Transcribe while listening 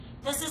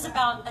This is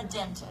about a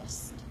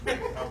dentist.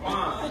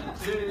 1,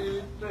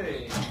 2,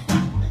 3. Listen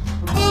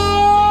to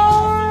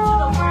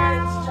the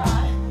words,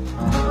 John.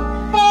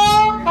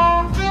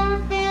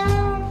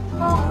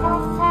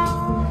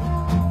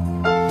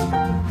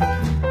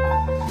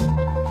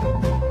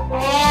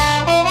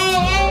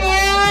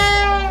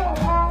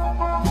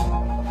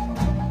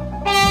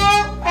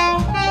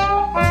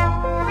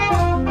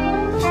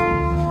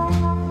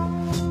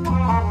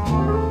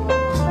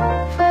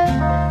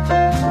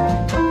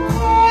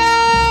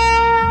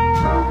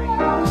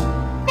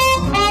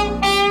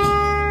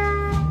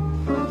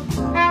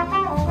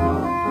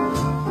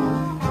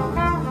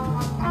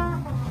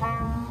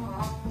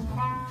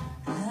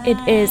 It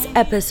is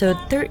episode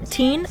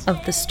 13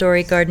 of the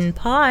Story Garden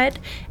Pod,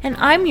 and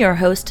I'm your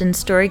host and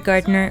story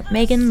gardener,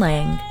 Megan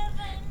Lang.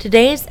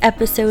 Today's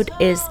episode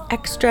is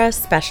extra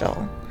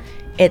special.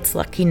 It's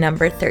lucky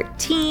number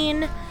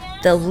 13,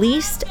 the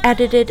least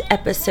edited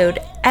episode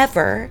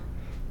ever,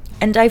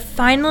 and I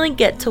finally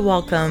get to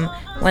welcome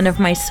one of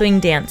my swing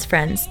dance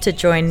friends to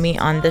join me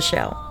on the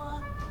show.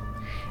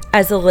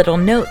 As a little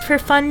note for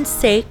fun's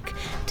sake,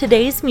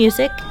 today's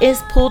music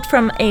is pulled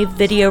from a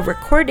video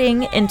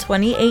recording in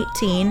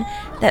 2018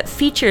 that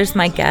features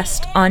my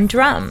guest on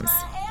drums.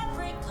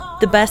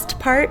 The best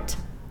part?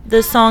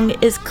 The song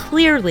is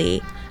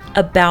clearly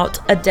about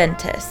a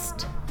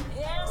dentist.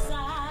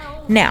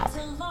 Now,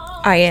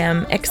 I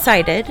am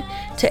excited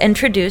to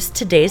introduce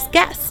today's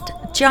guest,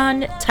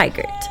 John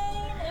Tigert.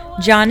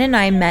 John and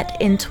I met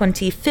in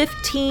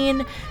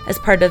 2015 as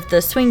part of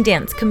the swing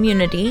dance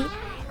community,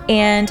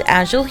 and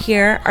as you'll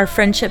hear, our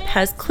friendship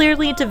has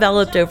clearly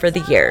developed over the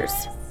years.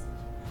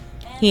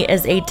 He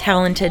is a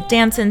talented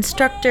dance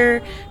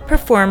instructor,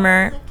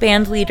 performer,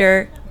 band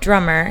leader,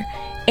 drummer,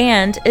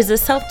 and is a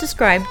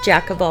self-described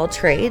jack of all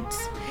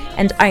trades,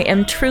 and I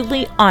am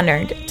truly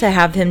honored to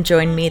have him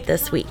join me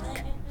this week.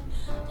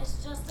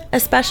 A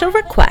special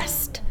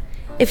request: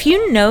 if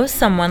you know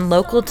someone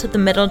local to the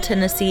Middle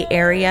Tennessee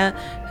area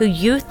who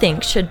you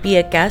think should be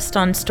a guest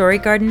on Story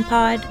Garden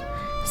Pod,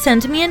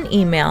 send me an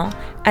email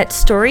at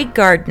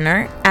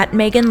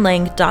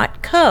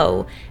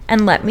storygardener@meganlang.co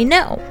and let me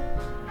know.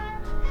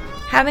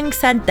 Having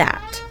said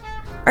that,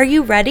 are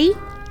you ready?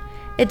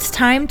 It's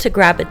time to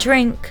grab a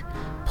drink,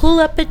 pull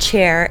up a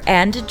chair,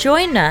 and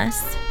join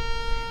us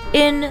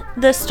in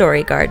the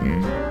Story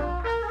Garden.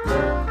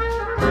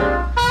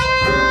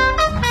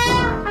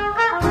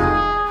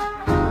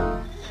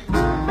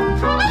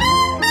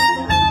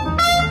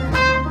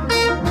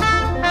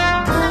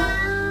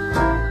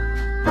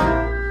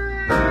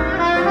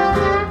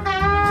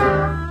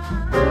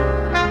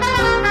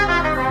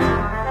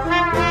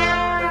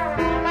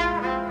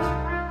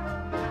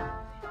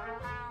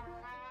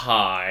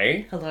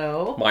 Hi.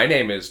 Hello. My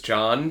name is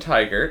John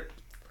Tigert.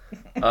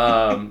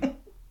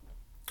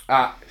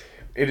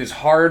 It is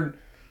hard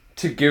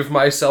to give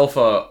myself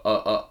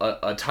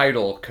a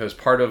title because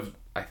part of,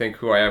 I think,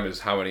 who I am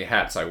is how many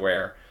hats I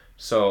wear.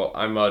 So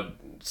I'm a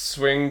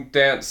swing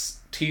dance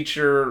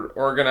teacher,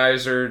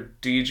 organizer,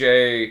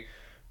 DJ,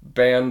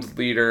 band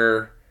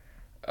leader,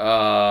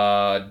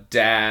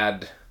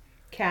 dad.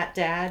 Cat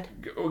dad.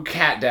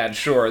 Cat dad,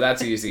 sure,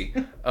 that's easy.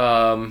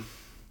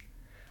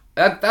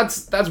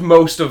 That's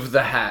most of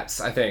the hats,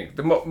 I think.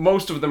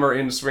 Most of them are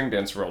in swing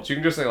dance worlds. You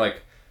can just say,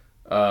 like,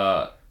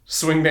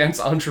 swing dance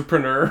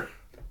entrepreneur.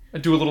 I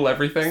do a little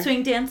everything.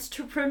 Swing dance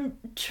That's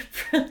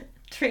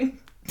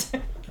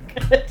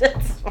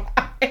fine.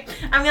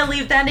 I'm gonna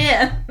leave that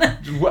in. I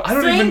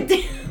don't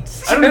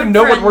even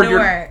know what word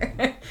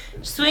you're...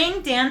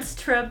 Swing dance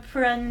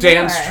entrepreneur.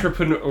 Dance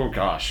entrepreneur. Oh,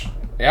 gosh.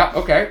 Yeah,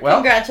 okay, well.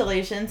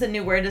 Congratulations, a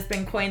new word has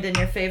been coined in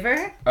your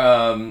favor.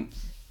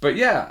 But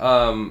yeah,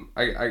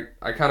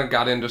 I kind of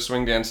got into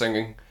swing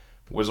dancing,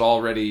 was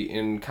already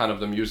in kind of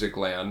the music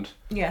land.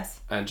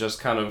 Yes. And just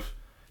kind of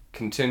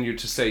continued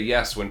to say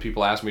yes when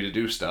people asked me to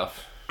do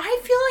stuff. I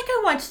feel like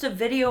I watched a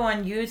video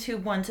on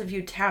YouTube once of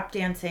you tap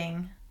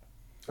dancing.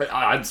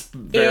 It's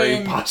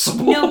very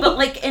possible. No, but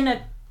like in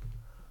a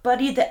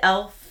Buddy the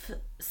Elf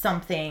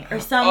something or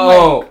some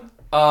do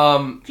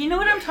you know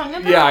what I'm talking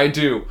about? Yeah, I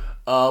do.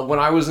 When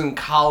I was in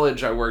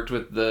college, I worked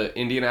with the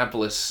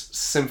Indianapolis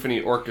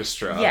Symphony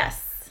Orchestra.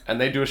 Yes. And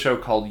they do a show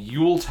called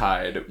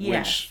Yuletide, yes,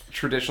 which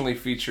traditionally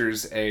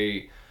features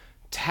a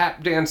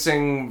tap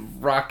dancing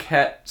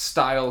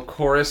Rockette-style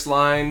chorus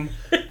line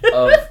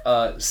of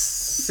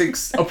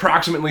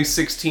approximately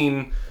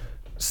 16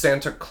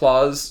 Santa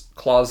clauses.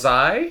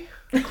 I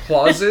don't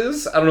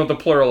know what the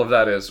plural of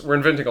that is. We're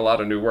inventing a lot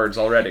of new words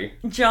already.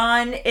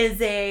 John is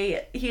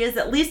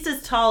at least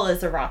as tall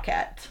as a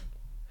Rockette.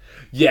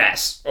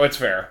 Yes, it's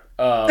fair.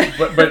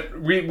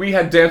 But we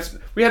had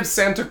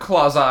Santa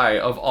Claus Eye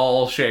of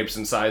all shapes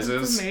and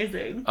sizes. That's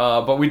amazing.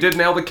 But we did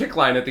nail the kick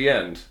line at the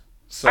end.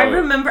 So I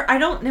remember. I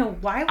don't know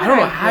why. I don't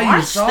know how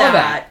you saw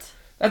that.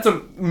 That's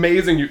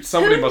amazing.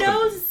 Somebody Who must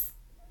knows? have.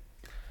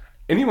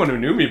 Anyone who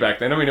knew me back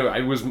then. I mean,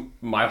 I was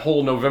my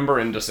whole November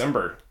and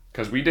December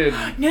because we did.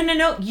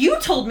 No.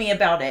 You told me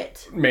about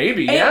it.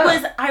 Maybe. It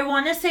was. I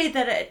want to say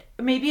that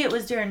maybe it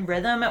was during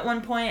Rhythm at one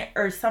point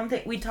or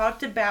something. We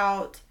talked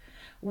about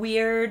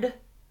weird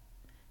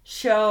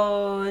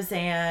shows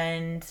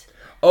and...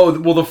 Oh,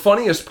 well, the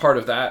funniest part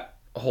of that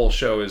whole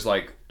show is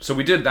like, so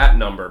we did that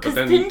number, but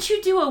then... Didn't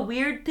you do a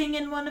weird thing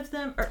in one of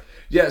them? Or...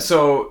 Yeah,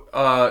 so,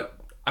 I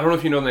don't know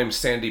if you know the name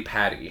Sandy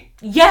Patty.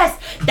 Yes,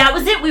 that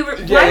was it. We were...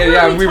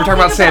 Yeah, we were talking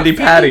about Sandy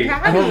Patty.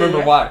 I don't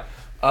remember why.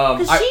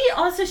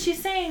 Because she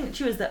sang,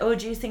 she was the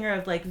OG singer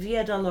of like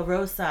Via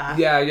Dolorosa.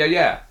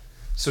 Yeah.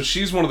 So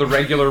she's one of the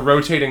regular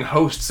rotating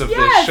hosts of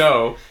this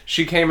show.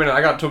 She came in and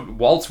I got to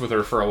waltz with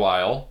her for a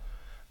while.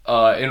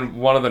 In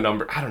one of the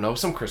numbers, I don't know,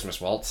 some Christmas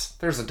waltz.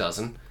 There's a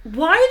dozen.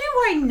 Why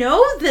do I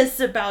know this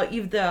about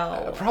you,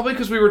 though? Probably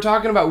because we were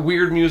talking about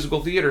weird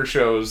musical theater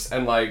shows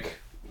and, like,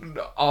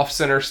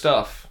 off-center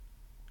stuff.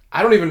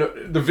 I don't even know.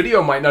 The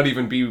video might not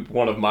even be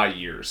one of my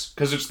years,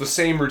 because it's the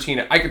same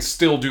routine. I could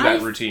still do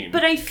that routine.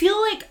 But I feel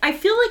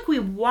like we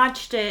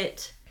watched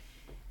it,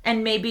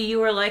 and maybe you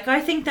were like, I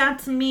think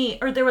that's me.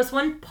 Or there was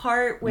one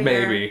part where...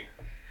 Maybe.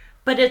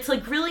 But it's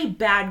like really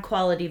bad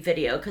quality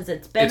video because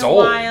it's been a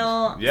old.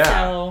 while. Yeah.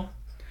 So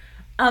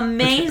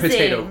amazing.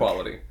 Potato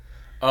quality.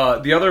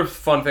 The other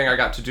fun thing I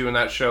got to do in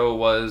that show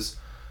was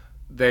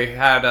they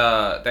had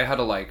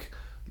a like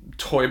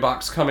toy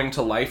box coming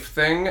to life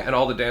thing, and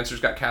all the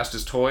dancers got cast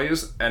as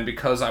toys. And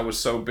because I was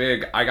so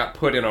big, I got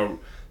put in a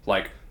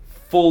like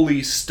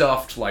fully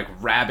stuffed like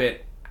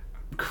rabbit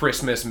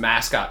Christmas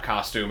mascot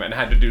costume and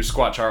had to do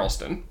Squat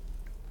Charleston.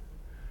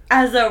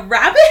 As a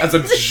rabbit? As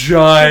a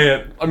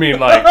giant. I mean,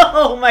 like...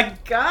 Oh, my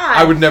God.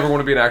 I would never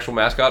want to be an actual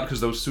mascot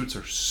because those suits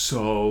are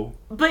so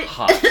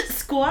hot.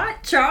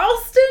 Squat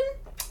Charleston?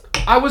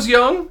 I was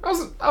young.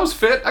 I was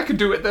fit. I could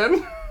do it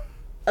then.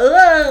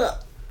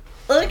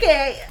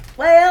 Okay.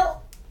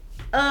 Well,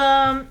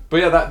 But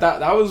yeah,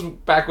 that was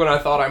back when I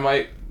thought I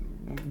might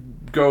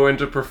go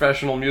into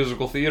professional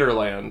musical theater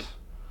land.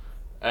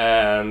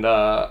 And,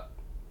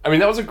 I mean,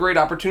 that was a great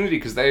opportunity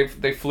because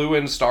they flew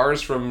in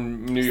stars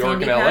from New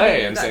York and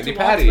LA, and Sandy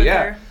Patty,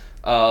 yeah.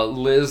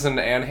 Liz and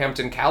Ann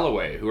Hampton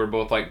Calloway, who are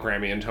both like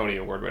Grammy and Tony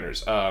Award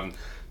winners.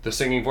 The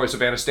singing voice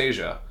of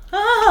Anastasia.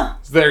 Ah.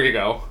 So there you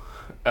go.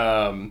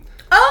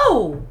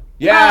 Oh.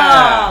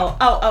 Yeah.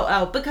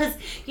 Oh. Because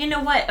you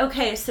know what?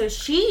 Okay, so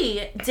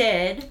she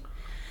did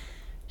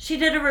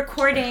a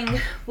recording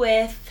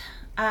with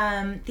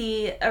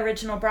the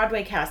original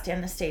Broadway cast,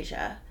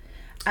 Anastasia.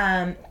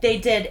 They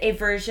did a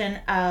version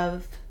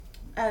of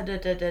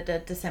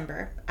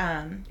December.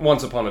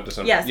 Once Upon a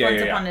December. Yes,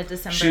 Once Upon a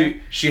December.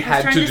 She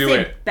had to do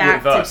it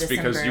with us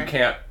because you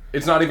can't.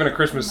 It's not even a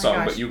Christmas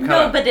song, but you kind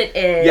of. No, but it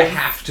is. You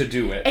have to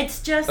do it.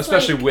 It's just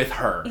especially like, with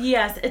her.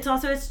 Yes,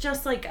 it's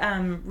just like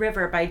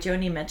River by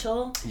Joni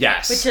Mitchell.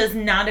 Yes. Which is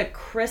not a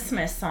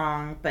Christmas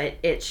song, but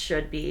it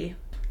should be.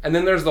 And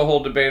then there's the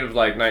whole debate of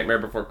like Nightmare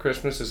Before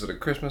Christmas. Is it a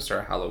Christmas or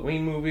a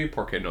Halloween movie?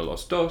 Por qué no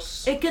los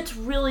dos? It gets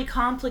really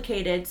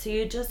complicated, so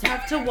you just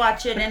have to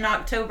watch it in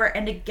October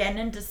and again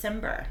in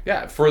December.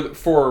 Yeah,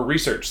 for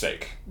research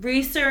sake.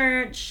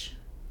 Research,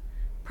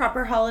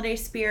 proper holiday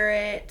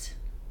spirit,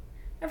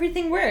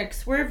 everything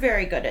works. We're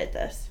very good at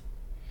this.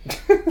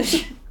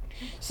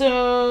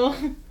 So,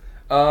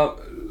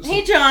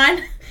 hey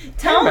John,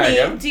 tell me,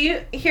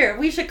 Megan.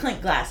 We should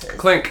clink glasses.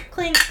 Clink.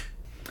 Clink.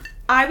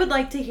 I would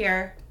like to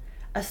hear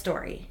a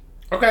story.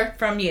 Okay.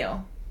 From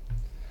you.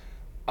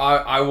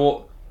 I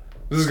will.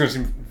 This is going to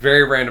seem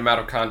very random out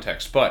of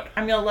context, but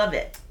I'm going to love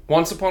it.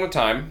 Once upon a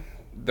time,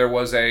 there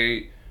was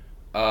a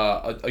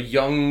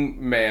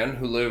young man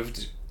who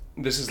lived.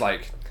 This is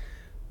like.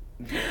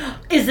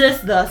 Is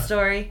this the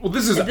story? Well,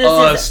 this is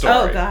a story.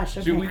 Oh gosh.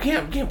 Okay. We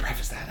can't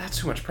preface that. That's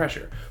too much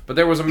pressure. But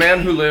there was a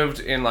man who lived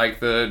in like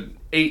the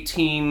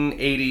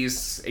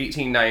 1880s,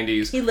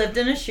 1890s. He lived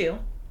in a shoe.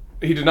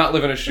 He did not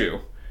live in a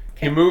shoe.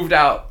 He moved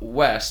out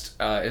west.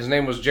 His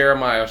name was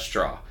Jeremiah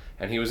Straw.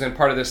 And he was in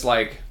part of this,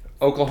 like,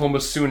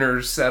 Oklahoma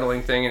Sooners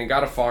settling thing. And he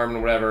got a farm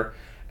and whatever.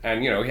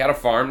 And, he had a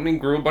farm and he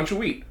grew a bunch of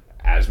wheat.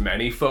 As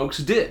many folks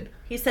did.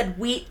 He said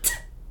wheat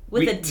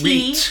with a T.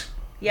 Wheat.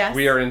 Yes.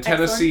 We are in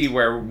Tennessee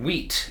where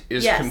wheat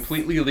is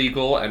completely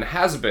legal and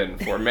has been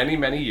for many,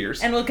 many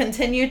years. And will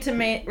continue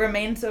to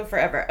remain so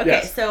forever. Okay,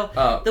 yes.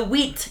 So the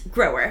wheat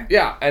grower.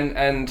 Yeah,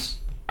 and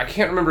I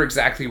can't remember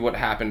exactly what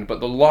happened, but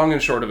the long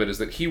and short of it is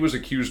that he was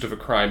accused of a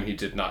crime he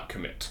did not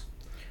commit.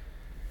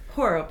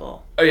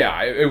 Horrible.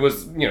 Yeah, it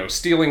was,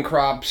 stealing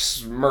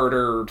crops,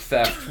 murder,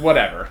 theft,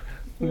 whatever.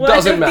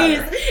 Doesn't matter.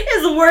 One of these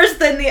is worse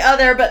than the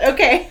other, but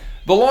okay.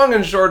 The long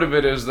and short of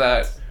it is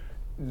that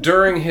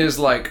during his,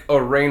 like,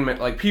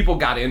 arraignment, like, people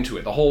got into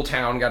it. The whole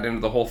town got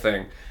into the whole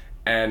thing.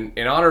 And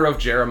in honor of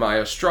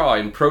Jeremiah Straw,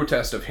 in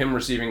protest of him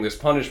receiving this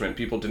punishment,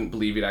 people didn't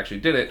believe he'd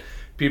actually did it,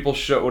 people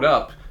showed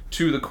up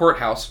to the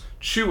courthouse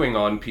chewing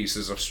on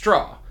pieces of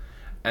straw.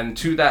 And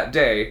to that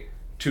day,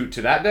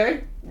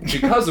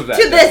 because of that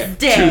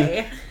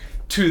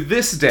to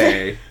this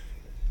day,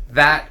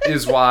 that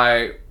is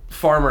why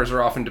farmers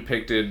are often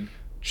depicted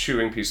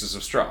chewing pieces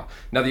of straw.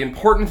 Now, the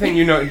important thing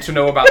to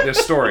know about this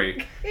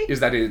story is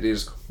that it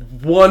is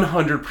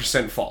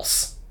 100%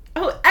 false.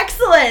 Oh,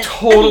 excellent!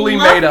 Totally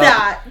made up.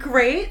 That.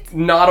 Great.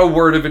 Not a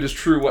word of it is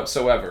true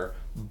whatsoever.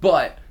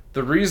 But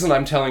The reason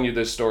I'm telling you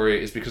this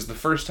story is because the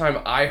first time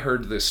I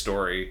heard this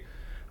story,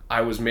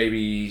 I was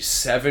maybe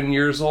 7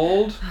 years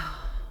old,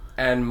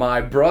 and my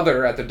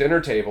brother at the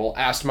dinner table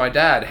asked my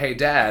dad, "Hey,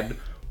 Dad,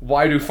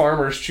 why do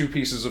farmers chew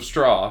pieces of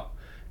straw?"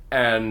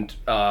 And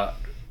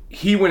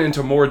he went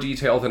into more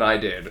detail than I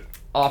did,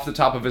 off the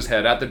top of his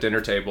head at the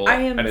dinner table.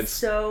 I am and it's,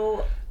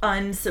 so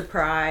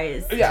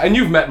unsurprised. Yeah, and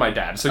you've met my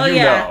dad, so you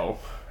know.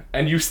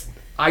 And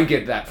I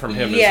get that from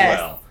him as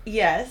well.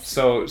 Yes.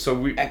 So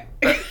we...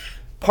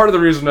 part of the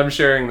reason I'm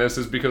sharing this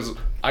is because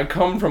I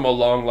come from a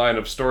long line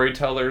of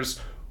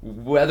storytellers,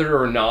 whether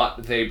or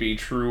not they be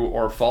true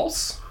or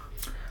false.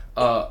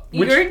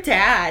 Your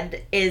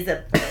dad is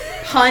a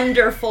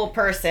punderful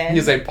person.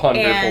 He's a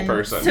punderful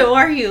person. So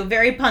are you.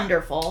 Very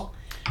punderful.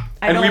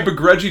 And we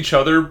begrudge each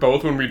other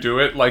both when we do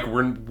it, like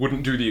we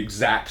wouldn't do the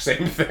exact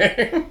same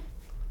thing.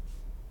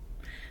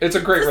 It's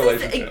a great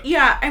relationship.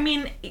 Yeah, I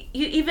mean,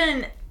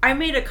 I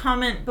made a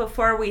comment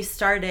before we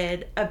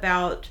started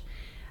about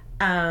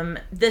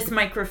this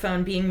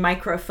microphone being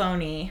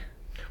microphony.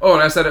 Oh,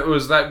 and I said it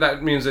was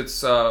that means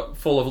it's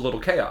full of a little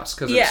chaos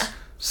because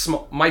it's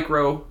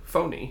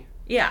microphony.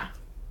 Yeah.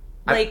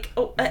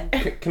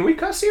 Can we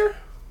cuss here?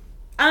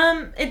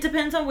 It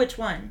depends on which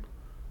one.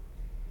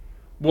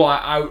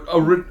 Well,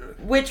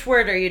 Which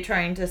word are you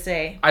trying to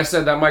say? I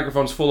said that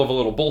microphone's full of a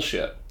little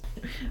bullshit.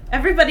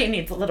 Everybody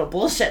needs a little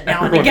bullshit now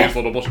and Everyone again. needs a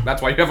little bullshit.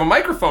 That's why you have a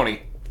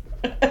microphony.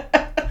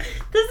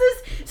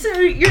 So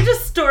you're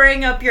just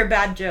storing up your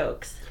bad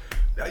jokes.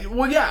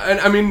 Well, yeah, and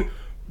I mean,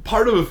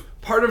 part of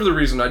the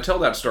reason I tell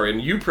that story,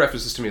 and you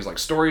preface this to me, is like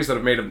stories that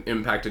have made an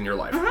impact in your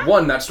life. Mm-hmm.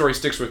 One, that story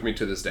sticks with me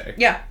to this day.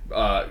 Yeah.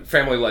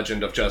 Family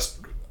legend of just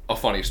a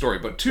funny story.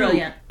 But two,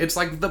 Brilliant. It's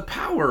like the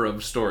power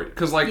of story.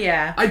 Because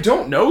yeah. I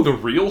don't know the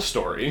real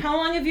story. How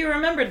long have you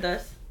remembered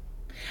this?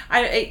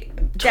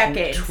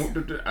 Decades.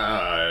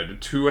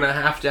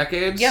 2.5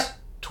 decades. Yep.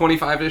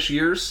 25-ish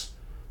years.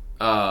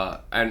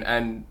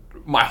 And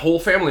my whole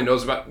family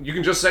knows about... You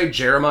can just say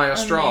Jeremiah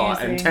Straw,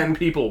 and 10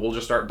 people will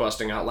just start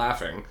busting out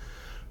laughing.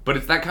 But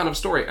it's that kind of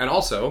story. And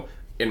also,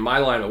 in my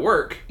line of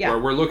work, where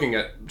we're looking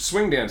at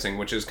swing dancing,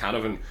 which is kind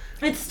of an...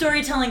 It's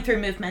storytelling through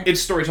movement.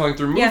 It's storytelling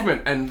through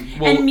movement.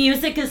 And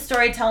music is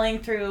storytelling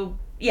through...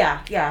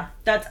 Yeah.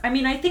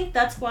 I think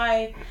that's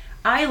why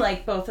I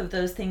like both of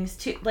those things,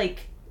 too.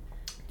 Like...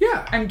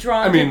 Yeah. I'm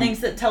drawn to things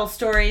that tell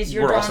stories.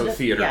 We're also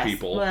theater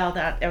people. Well,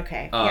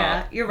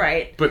 yeah, you're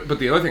right. But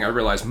the other thing I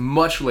realized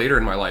much later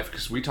in my life,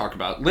 because we talk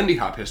about Lindy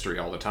Hop history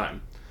all the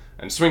time,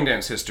 and swing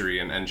dance history,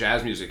 and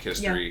jazz music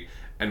history,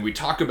 and we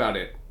talk about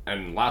it,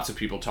 and lots of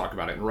people talk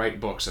about it and write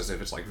books as if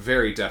it's like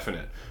very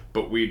definite.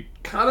 But we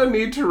kind of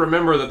need to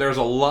remember that there's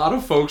a lot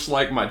of folks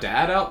like my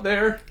dad out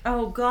there.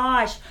 Oh,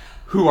 gosh.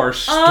 Who are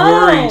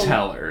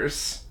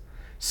storytellers.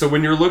 So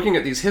when you're looking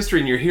at these history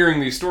and you're hearing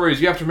these stories,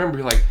 you have to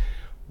remember, like,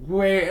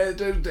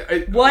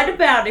 wait, what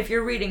about if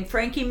you're reading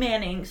Frankie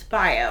Manning's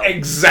bio?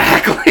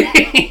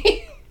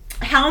 Exactly.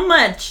 How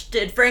much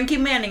did Frankie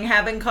Manning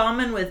have in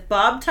common with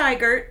Bob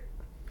Tigert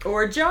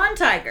or John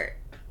Tigert?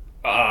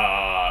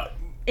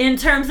 In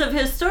terms of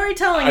his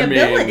storytelling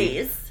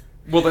abilities.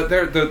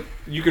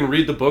 You can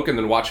read the book and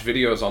then watch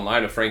videos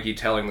online of Frankie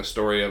telling the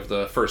story of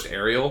the first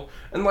aerial,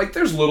 and like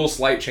there's little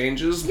slight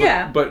changes.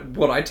 But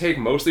what I take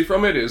mostly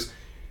from it is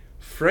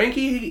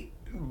Frankie,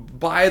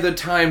 by the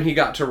time he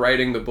got to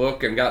writing the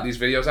book and got these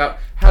videos out,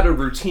 had a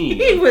routine.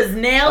 He was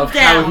nailed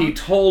down. How he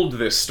told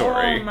this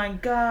story. Oh my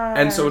god.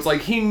 And so it's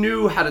like he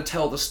knew how to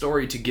tell the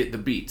story to get the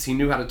beats. He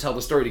knew how to tell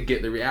the story to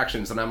get the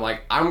reactions. And I'm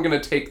like, I'm going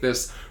to take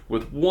this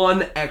with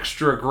one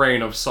extra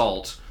grain of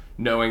salt,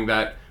 knowing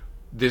that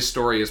this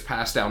story is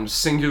passed down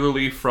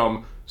singularly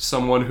from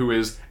someone who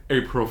is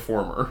a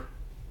performer.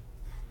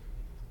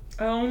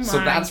 Oh my. So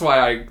that's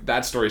why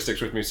that story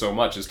sticks with me so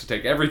much, is to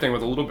take everything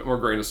with a little bit more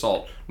grain of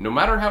salt, no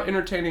matter how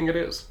entertaining it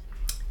is.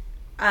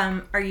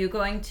 Are you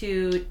going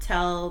to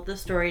tell the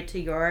story to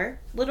your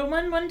little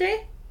one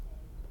day?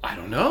 I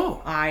don't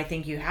know. I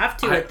think you have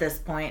to at this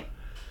point.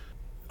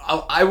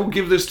 I will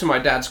give this to my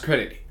dad's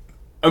credit.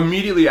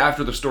 Immediately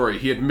after the story,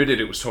 he admitted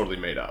it was totally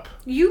made up.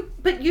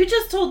 But you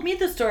just told me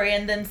the story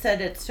and then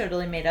said it's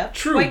totally made up.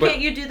 True, Why can't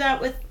you do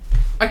that with...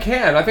 I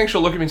can. I think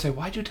she'll look at me and say,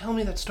 "Why'd you tell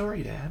me that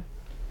story, Dad?"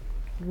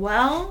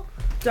 Well,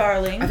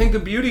 darling. I think the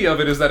beauty of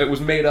it is that it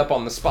was made up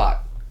on the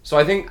spot. So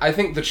I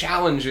think the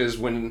challenge is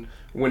when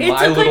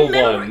my little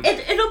one...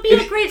 It'll be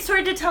a great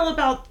story to tell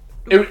about...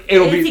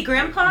 It'll be... he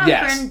Grandpa?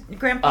 Yes.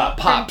 Grandpa?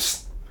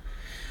 Pops.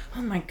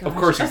 Oh my gosh. Of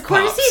course he's Pops. Of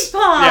course he's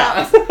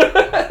Pops.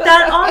 Yeah.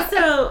 That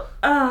also...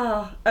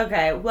 Oh,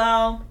 okay.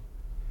 Well,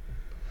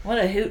 what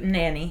a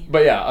hootenanny.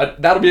 But yeah,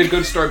 that'll be a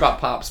good story about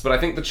Pops. But I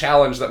think the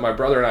challenge that my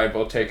brother and I have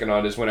both taken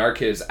on is when our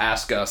kids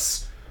ask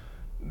us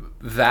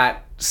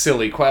that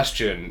silly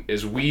question,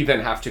 is we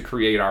then have to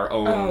create our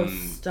own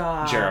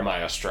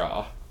Jeremiah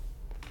Straw.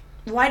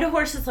 Why do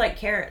horses like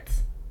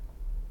carrots?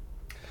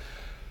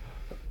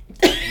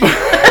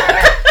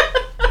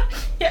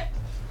 Yeah.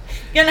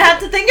 You're gonna have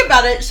to think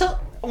about it.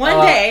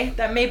 One day,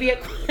 that may be a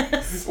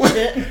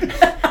question.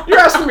 You're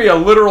asking me a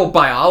literal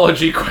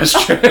biology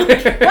question.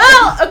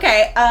 Well,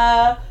 okay.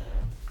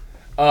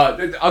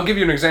 I'll give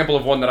you an example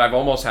of one that I've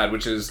almost had,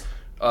 which is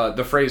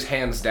the phrase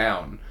 "hands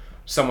down."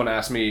 Someone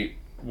asked me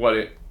what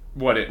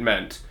it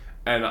meant,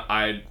 and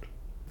I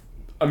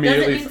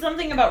immediately... Does it mean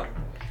something about,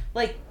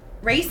 like,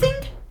 racing?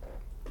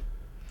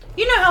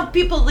 You know how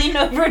people lean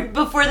over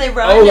before they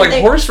run? Oh, like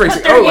they horse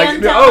racing. Put their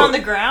hands down on the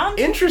ground?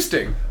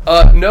 Interesting.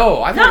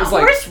 No, I thought Not it was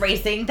like... horse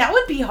racing. That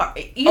would be hard.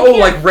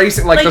 Like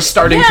racing, like the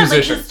starting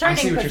position. Like the starting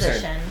I see what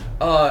position.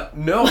 you're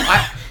saying. No,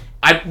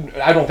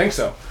 I don't think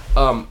so.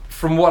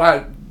 From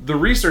what the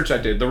research I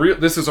did,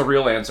 this is a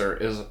real answer,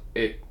 is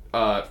it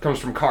comes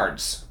from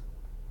cards.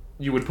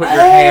 You would put your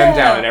hand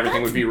down and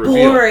everything would be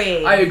revealed.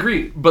 Boring. I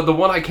agree, but the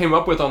one I came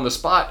up with on the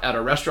spot at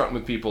a restaurant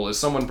with people is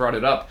someone brought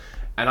it up,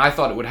 and I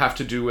thought it would have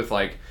to do with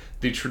like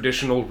the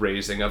traditional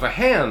raising of a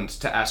hand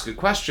to ask a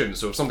question.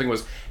 So if something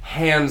was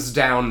hands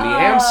down the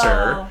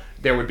answer,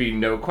 there would be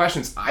no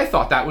questions. I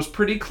thought that was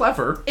pretty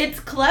clever. It's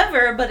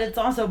clever, but it's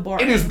also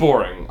boring. It is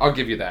boring. I'll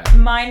give you that.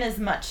 Mine is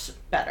much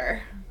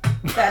better.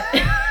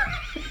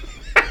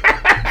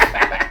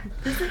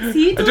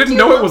 See, I didn't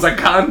know it was a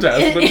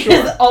contest, but sure.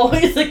 It is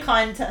always a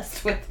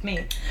contest with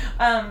me.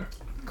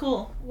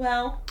 Cool.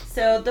 Well,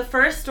 so the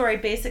first story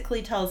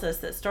basically tells us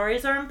that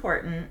stories are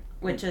important,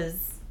 which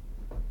is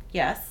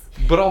yes.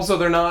 But also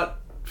they're not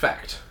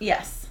fact.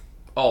 Yes.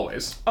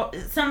 Always. Oh,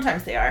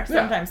 sometimes they are.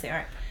 Sometimes they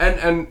aren't.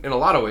 And in a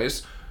lot of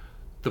ways,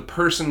 the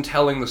person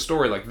telling the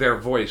story, like their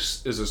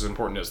voice, is as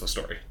important as the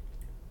story.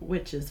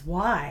 Which is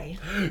why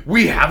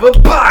we have a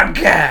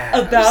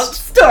podcast about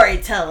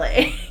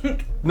storytelling.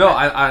 No,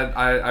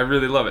 I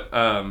really love it.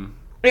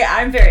 Yeah,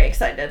 I'm very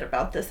excited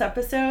about this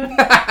episode.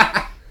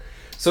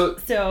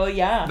 So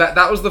yeah.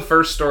 That was the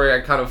first story I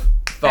kind of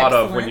thought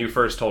of when you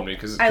first told me,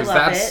 because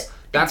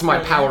that's my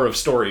power of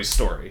stories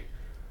story.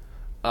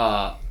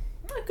 A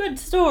good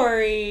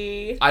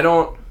story. I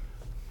don't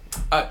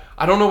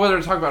know whether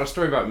to talk about a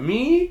story about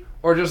me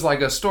or just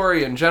like a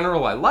story in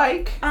general I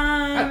like.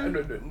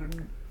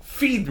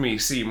 Feed me,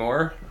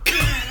 Seymour.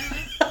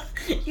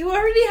 You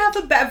already have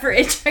a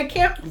beverage. I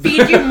can't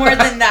feed you more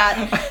than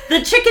that.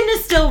 The chicken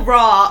is still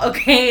raw,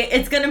 okay?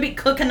 It's gonna be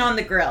cooking on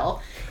the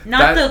grill.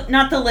 Not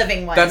the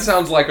living one. That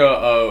sounds like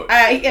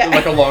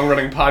like a long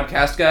running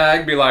podcast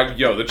gag. Be like,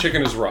 yo, the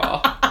chicken is raw.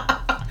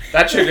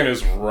 That chicken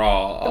is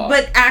raw.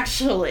 But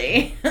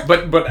actually.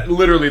 But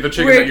literally the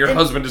chicken that your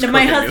husband is cooking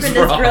is raw. My husband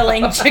is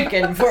grilling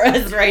chicken for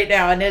us right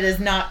now, and it is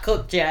not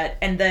cooked yet.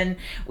 And then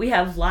we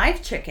have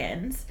live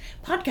chickens.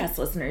 Podcast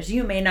listeners,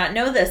 you may not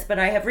know this, but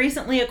I have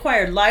recently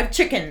acquired live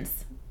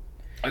chickens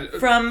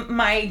from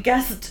my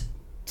guest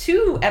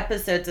 2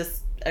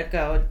 episodes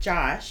ago,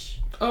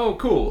 Josh. Oh,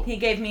 cool. He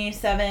gave me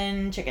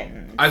 7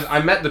 chickens. I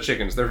met the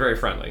chickens. They're very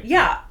friendly.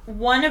 Yeah.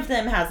 One of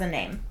them has a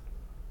name.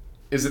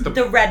 Is it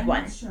the red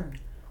one? Sure.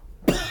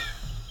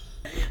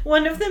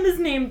 One of them is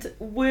named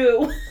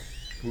Woo.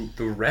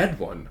 The red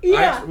one?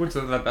 Yeah.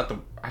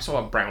 I saw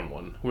a brown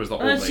one. Who was the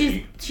old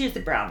lady? She's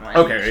the brown one.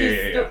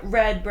 Okay, yeah. The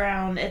red,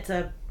 brown. It's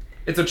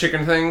a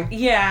chicken thing?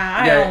 Yeah,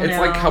 I don't know. It's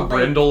like how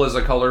brindle is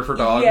a color for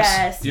dogs.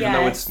 Yes, Even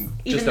though it's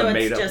just a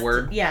made-up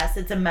word. Yes,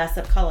 it's a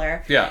mess-up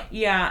color. Yeah.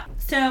 Yeah.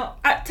 So,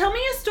 tell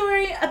me a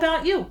story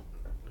about you.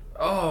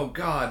 Oh,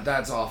 God,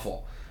 that's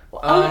awful.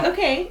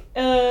 Okay.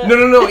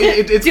 No.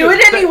 It's do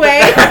it anyway.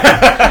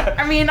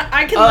 I mean,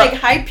 I can,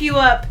 hype you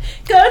up.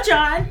 Go,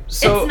 John.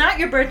 So, it's not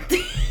your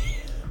birthday.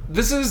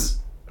 This is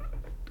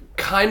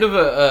kind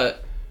of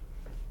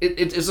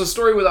it's a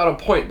story without a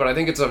point, but I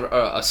think it's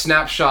a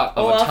snapshot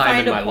of a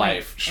time in my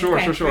life. Sure.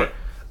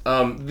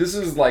 This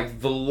is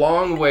like the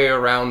long way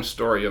around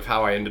story of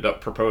how I ended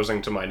up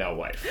proposing to my now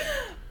wife.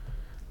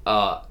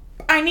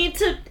 I need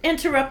to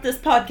interrupt this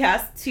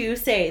podcast to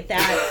say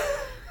that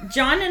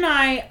John and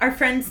I are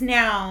friends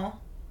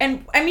now.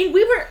 And I mean,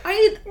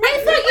 I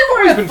thought you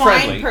were a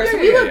fine person.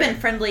 Yeah, we would have been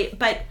friendly,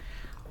 but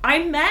I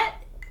met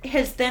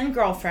his then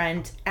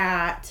girlfriend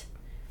at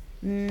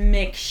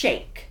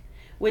McShake,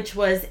 which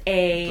was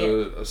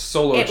a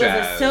solo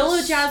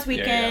jazz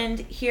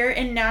weekend here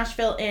in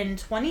Nashville in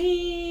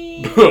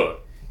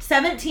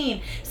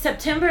 2017,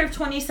 September of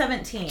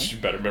 2017. She's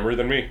better memory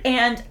than me.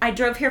 And I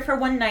drove here for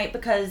one night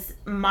because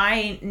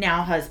my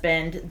now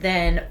husband,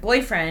 then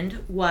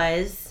boyfriend,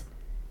 was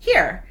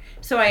here.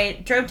 So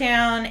I drove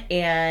down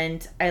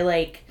and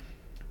I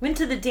went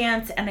to the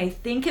dance, and I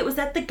think it was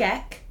at the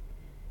Geck.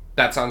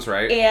 That sounds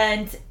right.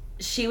 And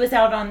she was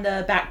out on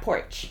the back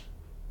porch.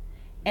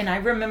 And I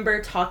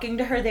remember talking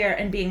to her there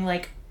and being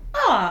like,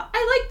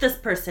 I like this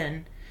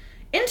person.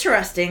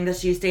 Interesting that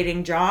she's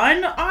dating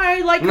John.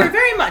 I like her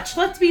very much.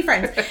 Let's be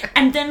friends.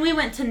 And then we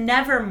went to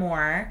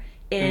Nevermore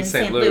in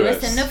St.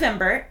 Louis in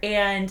November,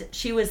 and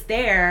she was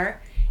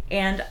there,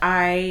 and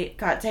I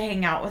got to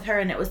hang out with her,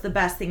 and it was the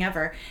best thing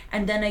ever.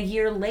 And then a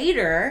year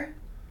later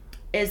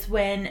is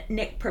when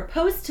Nick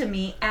proposed to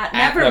me at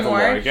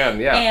Nevermore again,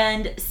 yeah.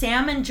 And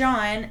Sam and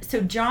John.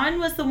 So John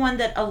was the one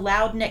that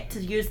allowed Nick to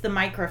use the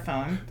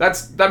microphone.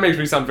 That makes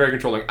me sound very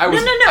controlling. I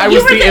was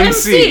you were the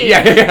MC.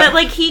 Yeah.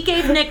 But he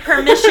gave Nick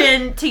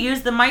permission to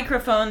use the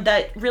microphone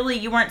that really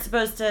you weren't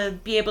supposed to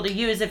be able to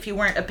use if you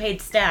weren't a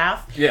paid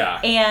staff. Yeah.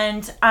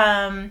 And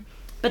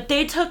But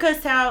they took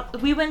us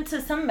out. We went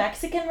to some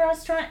Mexican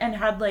restaurant and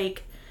had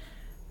like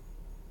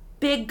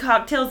big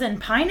cocktails and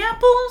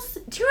pineapples.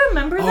 Do you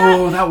remember that?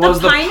 Oh, that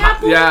was the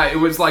pineapple. Yeah, it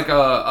was like it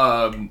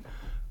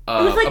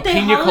was like a they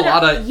pina hollowed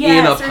colada up, yes,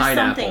 in a or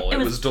pineapple. something.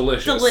 It was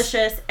delicious.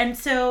 Delicious. And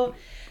so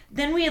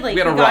then we like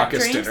We had a got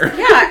raucous drinks. dinner.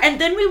 Yeah,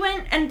 and then we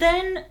went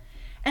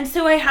and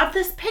so I have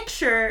this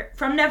picture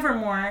from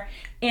Nevermore,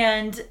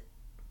 and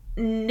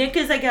Nick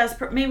is, I guess,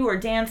 maybe we're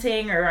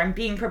dancing or I'm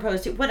being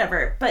proposed to,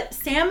 whatever. But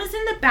Sam is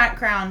in the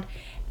background,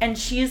 and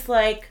she's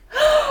like,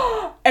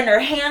 and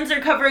her hands are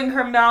covering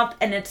her mouth,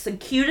 and it's the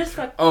cutest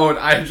fuck. Oh, and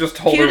I just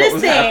told her what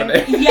was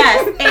happening.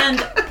 Yes,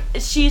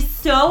 and she's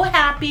so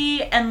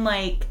happy, and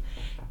like,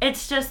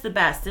 it's just the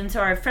best. And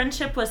so our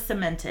friendship was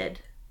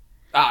cemented.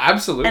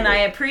 Absolutely. And I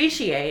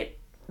appreciate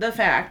the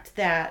fact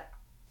that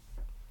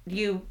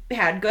you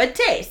had good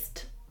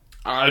taste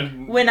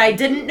when I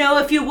didn't know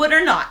if you would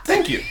or not.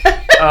 Thank you.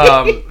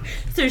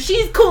 So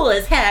she's cool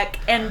as heck,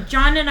 and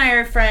John and I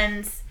are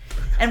friends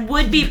and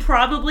would be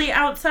probably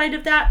outside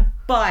of that,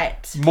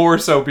 but More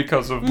so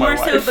because of my wife.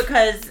 more so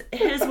because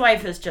his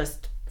wife is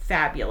just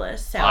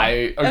fabulous. So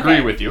I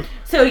agree with you.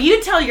 So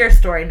you tell your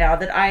story now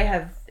that I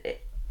have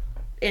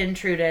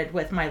intruded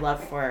with my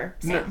love for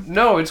Sam.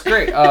 No, it's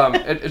great.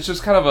 It's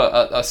just kind of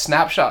a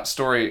snapshot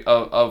story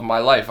of my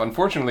life.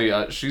 Unfortunately,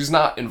 she's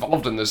not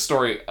involved in this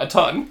story a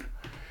ton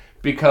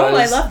because. Oh,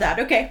 I love that.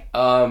 Okay.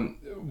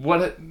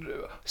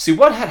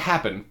 What had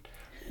happened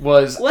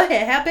was What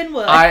had happened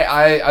was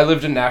I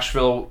lived in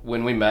Nashville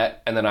when we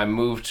met, and then I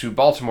moved to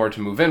Baltimore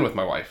to move in with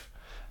my wife,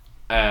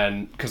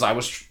 and because I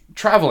was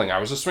traveling, I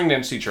was a swing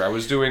dance teacher. I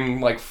was doing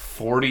like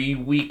 40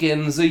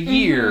 weekends a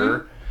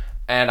year.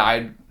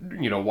 And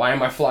why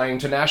am I flying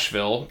to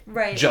Nashville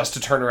just to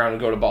turn around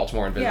and go to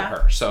Baltimore and visit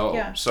her?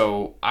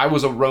 So I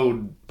was a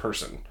road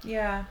person.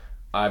 Yeah.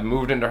 I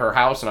moved into her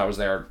house and I was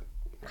there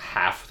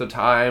half the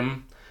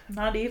time.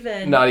 Not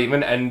even.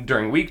 And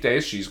during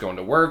weekdays, she's going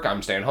to work.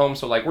 I'm staying home.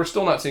 So like we're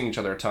still not seeing each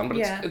other a ton, but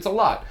it's a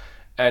lot.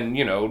 And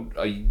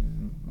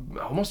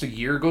almost a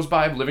year goes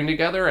by living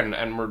together, and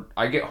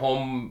I get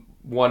home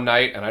one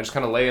night and I just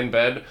kind of lay in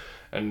bed,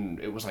 and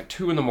it was like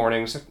 2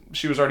 a.m. So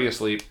she was already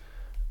asleep.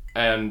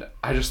 And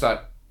I just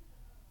thought,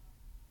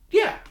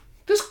 yeah,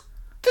 this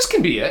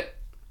can be it.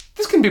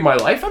 This can be my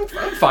life. I'm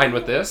fine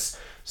with this.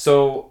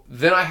 So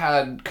then I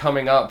had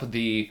coming up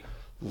the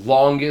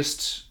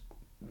longest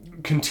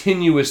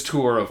continuous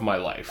tour of my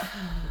life,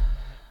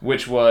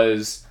 which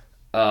was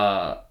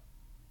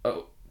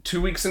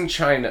 2 weeks in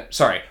China.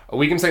 Sorry, a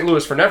week in St.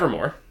 Louis for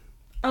Nevermore.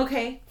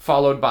 Okay.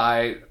 Followed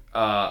by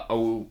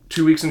 2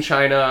 weeks in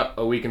China,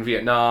 a week in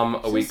Vietnam,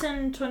 a week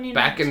in 2019?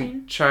 back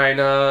in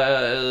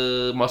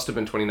China. Must have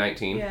been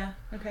 2019. Yeah.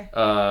 Okay.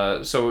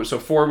 So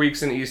 4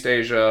 weeks in East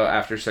Asia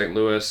after St.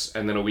 Louis,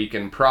 and then a week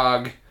in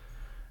Prague,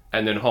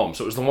 and then home.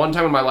 So it was the one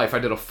time in my life I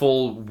did a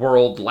full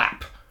world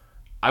lap.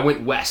 I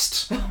went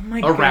west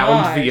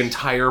around the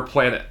entire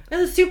planet. It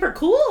was super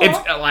cool. It's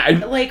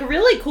like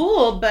really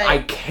cool, but I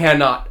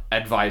cannot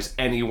advise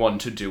anyone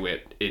to do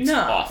it. It's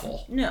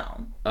awful.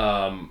 No.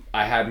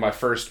 I had my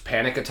first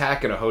panic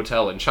attack in a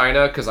hotel in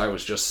China because I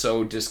was just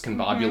so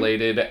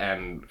discombobulated,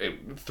 and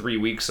 3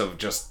 weeks of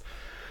just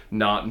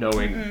not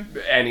knowing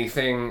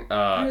anything.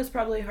 It was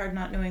probably hard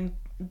not knowing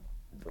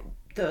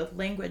the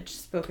language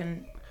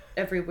spoken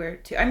everywhere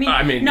too. I mean,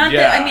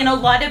 a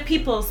lot of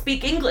people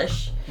speak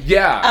English.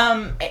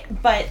 Yeah.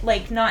 But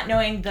like not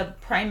knowing the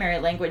primary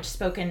language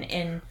spoken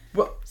in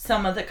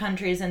some of the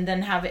countries, and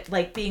then have it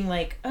like being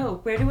like, oh,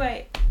 where do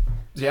I?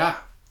 Yeah.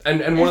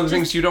 And one of the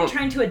things you don't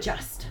trying to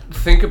adjust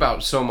think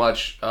about so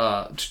much,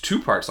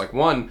 two parts. Like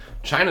one,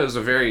 China is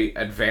a very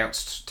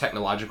advanced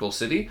technological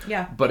city.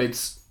 Yeah. But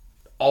it's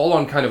all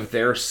on kind of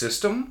their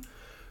system.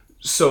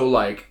 So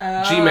like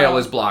Gmail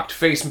is blocked,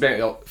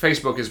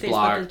 Facebook is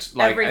blocked,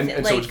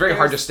 and so it's very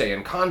hard to stay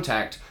in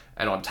contact.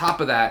 And on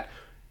top of that,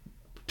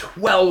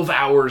 12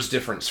 hours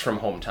difference from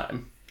home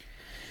time.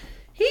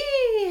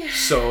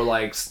 So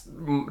like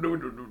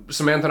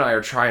Samantha and I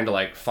are trying to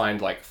like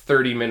find like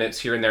 30 minutes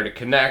here and there to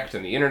connect,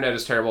 and the internet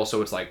is terrible,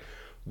 so it's like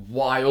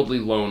wildly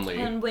lonely.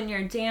 And when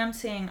you're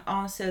dancing,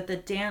 also the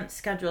dance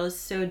schedule is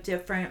so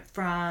different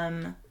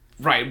from.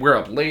 Right, we're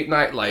up late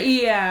night, like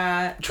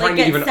trying like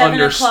to even at 7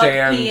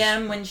 understand.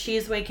 p.m. when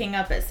she's waking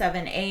up at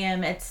 7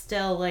 a.m. It's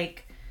still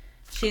like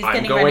she's I'm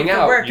getting going ready for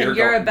out, work, you're and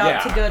you're going- about yeah.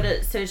 to go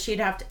to. So she'd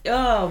have to.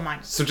 Oh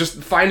my. So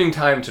just finding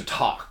time to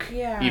talk,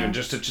 Yeah. even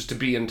just to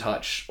be in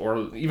touch,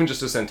 or even just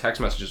to send text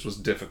messages was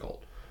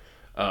difficult.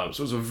 So it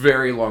was a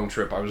very long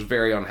trip. I was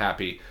very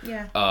unhappy.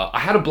 Yeah. I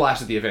had a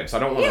blast at the event, so I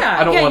don't want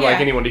Yeah,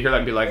 like anyone to hear that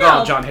and be like, No.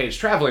 "Oh, John hates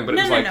traveling," but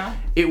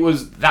it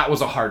was that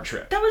was a hard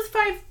trip. That was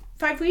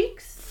 5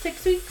 weeks,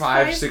 6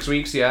 weeks, 6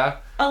 weeks, yeah.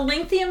 A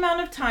lengthy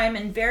amount of time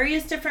in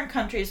various different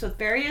countries with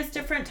various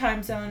different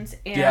time zones,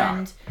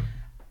 and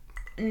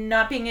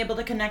not being able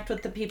to connect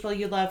with the people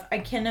you love. I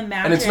can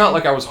imagine. And it's not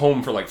like I was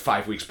home for like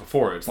 5 weeks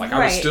before. It's like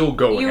I was still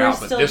going out,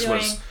 but this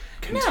was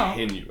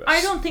continuous. No, I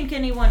don't think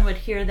anyone would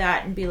hear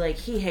that and be like,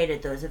 he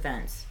hated those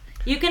events.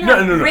 You can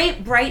have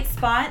great bright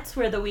spots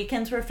where the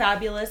weekends were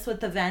fabulous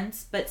with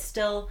events, but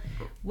still,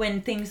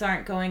 when things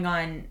aren't going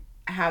on,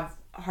 have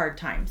hard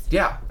times.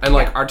 Yeah, and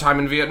like our time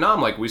in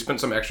Vietnam, like we spent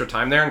some extra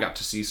time there and got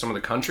to see some of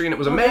the country, and it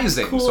was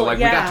amazing. Cool. So like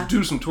we got to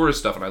do some tourist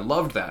stuff, and I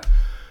loved that.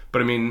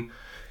 But I mean,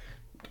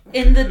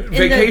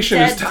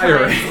 vacation is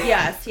tiring.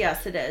 Yes,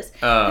 it is.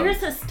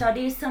 There's a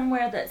study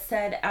somewhere that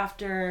said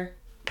after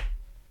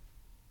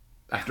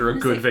a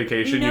good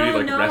vacation, you need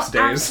like rest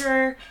days.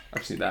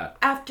 I've seen that.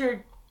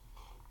 After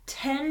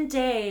 10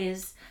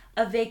 days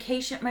of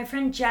vacation, my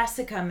friend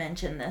Jessica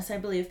mentioned this, I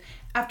believe.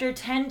 After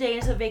 10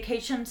 days of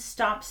vacation,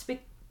 stops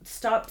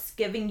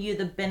giving you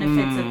the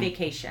benefits of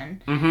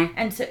vacation. Mm-hmm.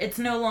 And so it's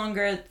no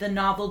longer the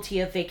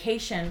novelty of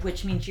vacation,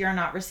 which means you're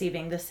not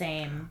receiving the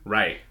same.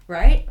 Right.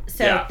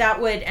 So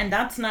that would, and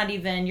that's not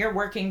even, you're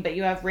working, but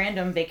you have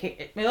random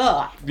vacation.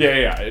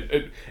 Yeah.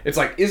 It's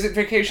like, is it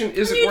vacation?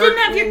 Is it you work? You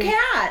didn't have your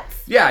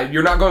cats. Yeah,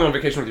 you're not going on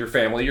vacation with your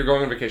family. You're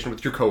going on vacation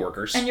with your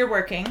coworkers. And you're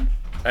working.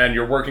 And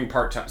you're working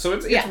part-time. So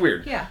it's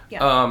weird. Yeah.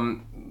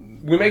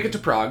 We make it to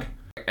Prague,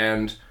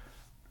 and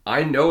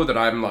I know that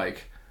I'm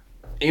like,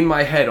 in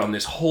my head on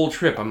this whole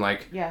trip, I'm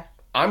like,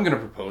 I'm gonna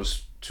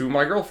propose to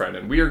my girlfriend,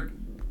 and we are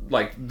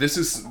like, this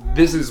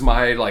is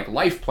my like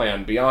life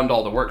plan beyond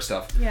all the work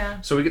stuff.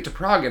 Yeah. So we get to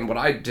Prague, and what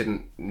I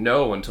didn't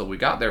know until we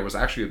got there was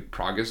actually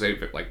Prague is a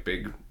like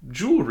big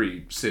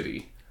jewelry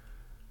city.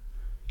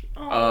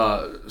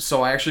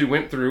 So I actually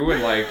went through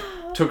and like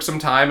took some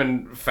time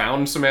and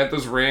found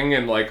Samantha's ring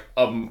in like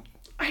a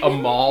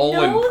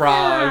mall in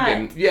Prague,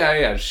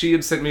 and she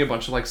had sent me a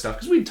bunch of like stuff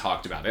because we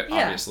talked about it.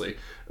 Obviously,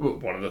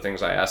 one of the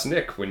things I asked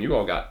Nick when you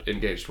all got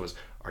engaged was,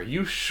 "Are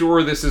you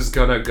sure this is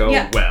gonna go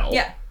well?"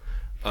 Yeah.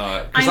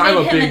 Because I'm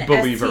a big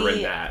believer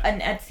in that. An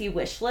Etsy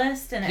wish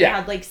list, and it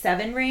had like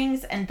 7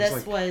 rings, and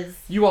this was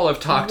you all have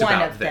talked one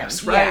about of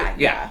this, them. right?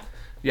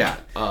 Yeah.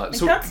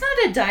 So that's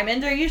not a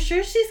diamond. Are you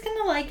sure she's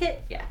gonna like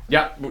it? Yeah.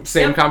 Yeah.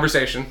 Same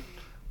conversation.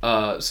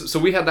 So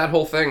we had that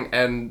whole thing,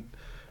 and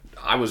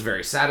I was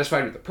very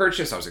satisfied with the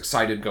purchase. I was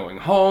excited going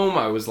home.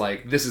 I was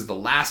like, this is the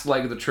last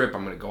leg of the trip.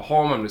 I'm going to go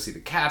home. I'm going to see the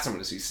cats. I'm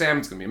going to see Sam.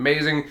 It's going to be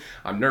amazing.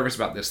 I'm nervous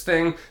about this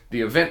thing.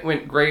 The event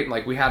went great.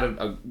 Like, we had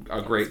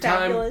a great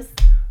time. Fabulous.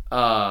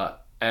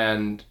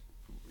 And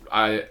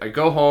I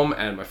go home,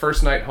 and my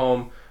first night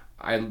home,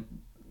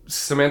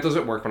 Samantha's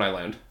at work when I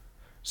land.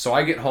 So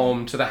I get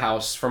home to the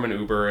house from an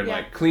Uber and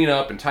like clean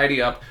up and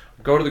tidy up,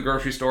 go to the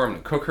grocery store. I'm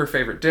going to cook her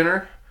favorite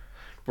dinner.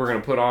 We're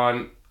going to put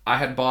on, I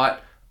had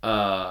bought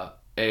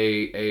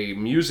a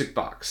music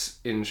box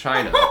in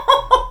China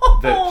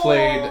that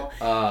played,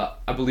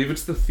 I believe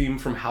it's the theme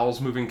from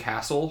Howl's Moving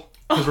Castle,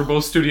 because we're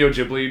both Studio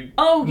Ghibli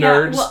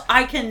nerds. Well,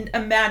 I can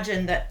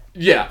imagine that.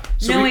 Yeah.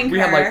 So knowing we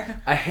her. had like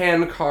a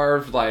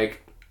hand-carved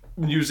like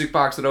music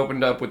box that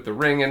opened up with the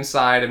ring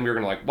inside, and we were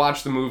going to like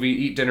watch the movie,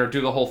 eat dinner,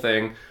 do the whole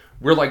thing.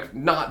 We're like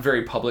not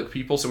very public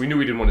people, so we knew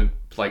we didn't want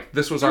to, like,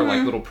 this was our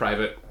like little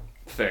private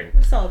thing.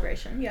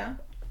 Celebration, yeah.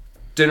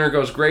 Dinner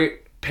goes great.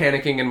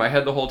 Panicking in my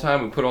head the whole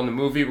time. We put on the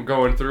movie. We're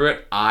going through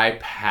it. I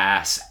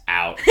pass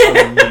out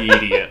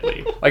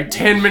immediately. Like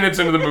 10 minutes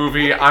into the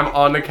movie, I'm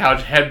on the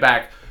couch, head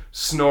back,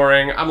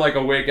 snoring. I'm like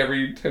awake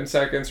every 10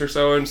 seconds or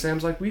so. And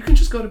Sam's like, well, you can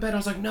just go to bed. I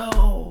was like,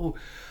 no,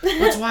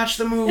 let's watch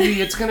the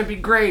movie. It's going to be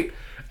great.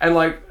 And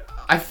like,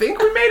 I think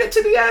we made it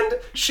to the end.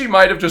 She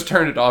might have just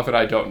turned it off, and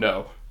I don't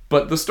know.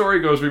 But the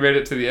story goes, we made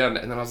it to the end,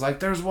 and then I was like,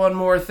 there's one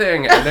more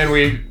thing. And then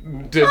we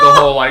did the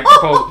whole, like,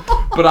 proposal.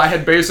 But I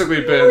had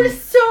basically been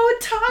so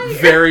tired.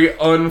 Very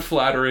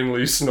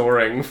unflatteringly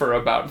snoring for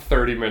about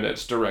 30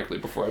 minutes directly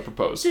before I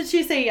proposed. Did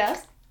she say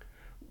yes?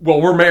 Well,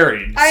 we're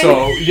married,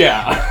 so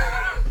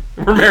yeah.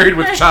 We're married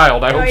with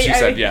child. I hope she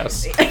said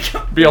yes.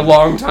 Be a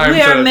long time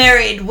We are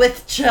married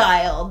with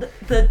child.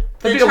 The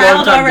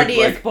child already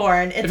is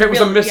born. If it was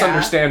a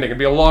misunderstanding, it'd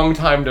be a long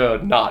time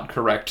to not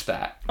correct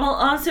that. Well,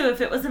 also,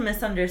 if it was a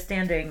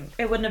misunderstanding,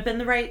 it wouldn't have been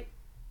the right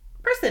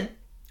person.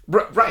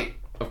 Right,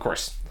 of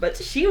course. But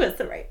she was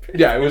the right person.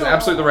 Yeah, it was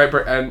absolutely the right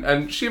person.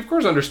 And she, of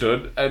course,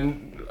 understood.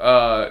 And,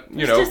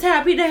 just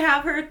happy to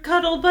have her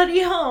cuddle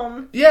buddy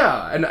home.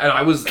 Yeah, and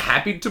I was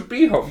happy to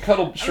be home.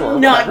 Cuddle, sure.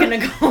 I'm not going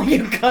to call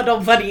you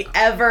cuddle buddy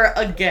ever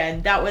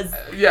again. That was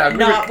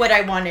not what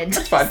I wanted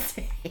to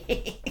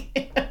say.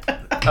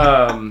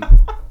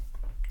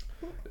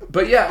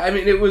 But yeah, I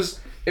mean, it was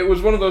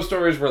one of those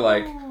stories where,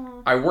 like,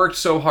 I worked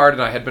so hard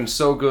and I had been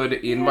so good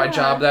in my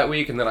job that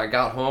week, and then I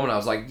got home and I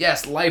was like,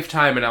 yes,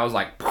 lifetime, and I was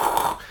like,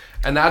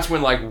 and that's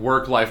when, like,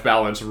 work-life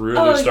balance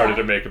really started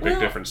to make a big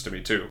difference to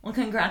me, too. Well,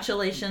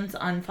 congratulations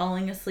on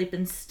falling asleep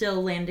and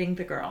still landing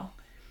the girl.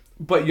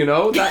 But, you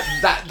know,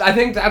 that I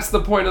think that's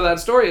the point of that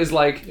story is,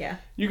 like,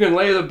 you can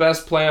lay the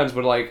best plans,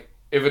 but, like,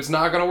 if it's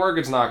not going to work,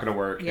 it's not going to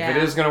work. Yeah. If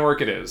it is going to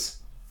work, it is.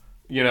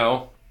 You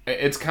know?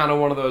 It's kind of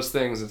one of those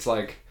things. It's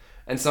like,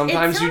 and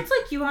sometimes it sounds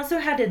like you also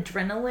had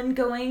adrenaline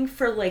going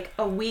for like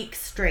a week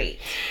straight,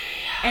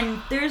 and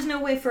there's no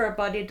way for our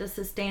body to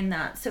sustain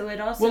that. So it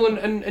also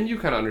and you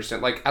kind of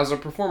understand, like, as a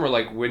performer,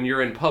 like, when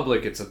you're in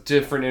public, it's a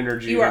different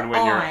energy than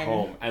when you're at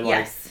home, and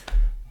like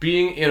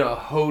being in a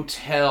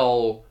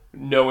hotel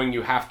knowing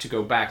you have to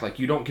go back. Like,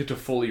 you don't get to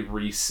fully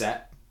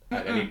reset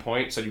at any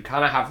point, so you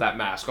kind of have that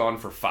mask on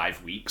for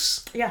 5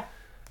 weeks. Yeah.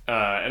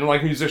 And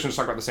like musicians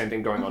talk about the same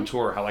thing going on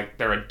tour, how like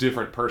they're a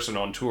different person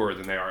on tour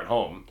than they are at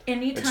home.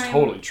 Anytime, it's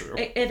totally true.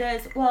 It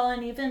is. Well,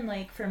 and even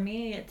like for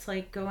me, it's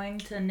like going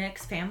to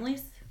Nick's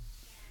families.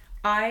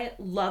 I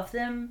love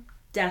them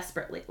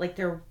desperately. Like,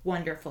 they're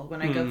wonderful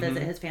when I go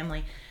visit his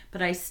family.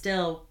 But I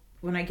still,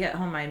 when I get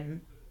home,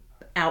 I'm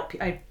out.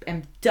 I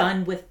am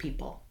done with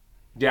people.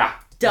 Yeah.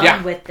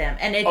 Done with them.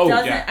 And it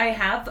doesn't, yeah.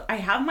 I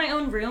have my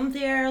own room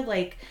there,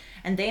 like,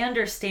 and they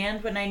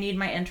understand when I need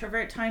my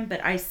introvert time, but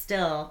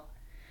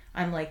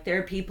I'm like, there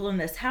are people in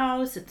this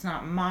house. It's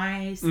not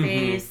my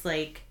space.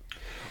 Like,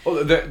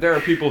 there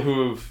are people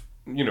who've,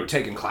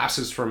 taken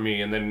classes from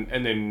me and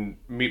then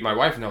meet my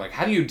wife and they're like,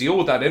 how do you deal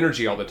with that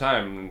energy all the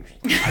time?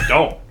 And I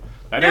don't.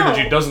 That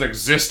energy doesn't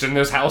exist in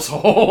this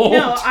household.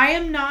 No, I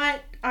am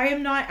not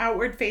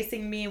outward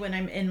facing me when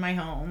I'm in my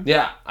home.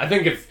 Yeah, I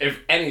think if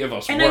any of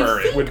us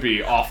it would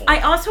be awful.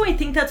 I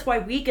think that's why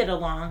we get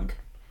along,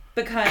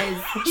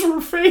 because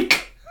we're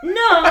fake.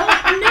 No,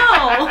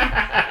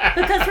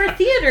 because we're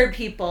theater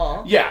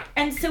people. Yeah.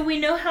 And so we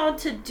know how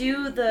to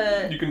do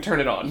the... You can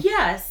turn it on.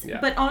 Yes, yeah.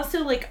 But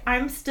also, like,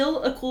 I'm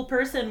still a cool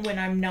person when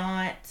I'm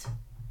not...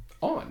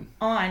 On.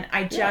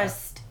 I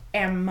just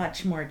am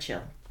much more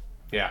chill.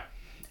 Yeah.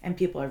 And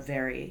people are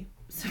very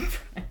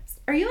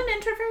surprised. Are you an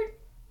introvert?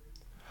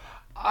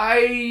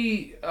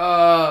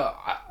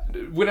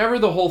 Whenever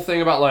the whole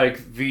thing about,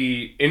 like,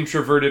 the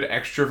introverted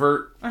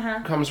extrovert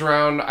comes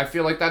around, I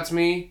feel like that's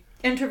me.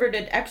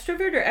 Introverted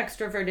extrovert or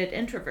extroverted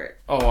introvert?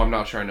 Oh, I'm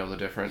not sure I know the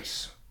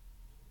difference.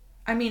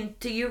 I mean,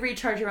 do you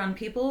recharge around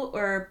people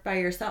or by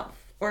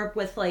yourself? Or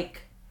with,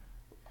 like,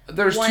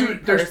 there's one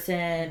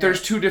person?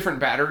 There's two different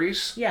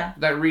batteries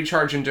that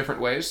recharge in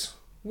different ways.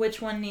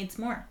 Which one needs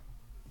more?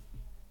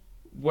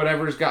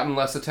 Whatever's gotten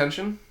less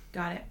attention.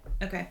 Got it.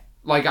 Okay.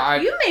 Like,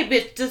 You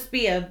may just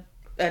be a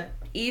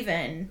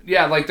even...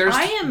 Yeah, like, there's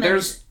an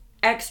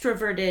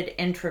extroverted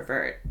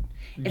introvert.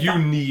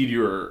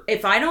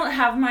 If I don't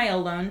have my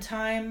alone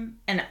time,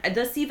 and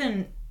this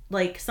even,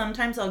 like,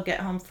 sometimes I'll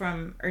get home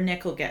from, or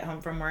Nick will get home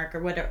from work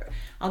or whatever,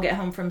 I'll get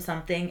home from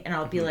something and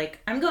I'll be like,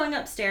 I'm going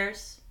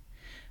upstairs.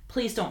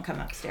 Please don't come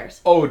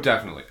upstairs. Oh,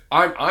 definitely.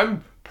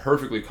 I'm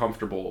perfectly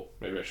comfortable,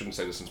 maybe I shouldn't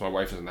say this since my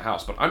wife is in the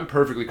house, but I'm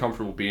perfectly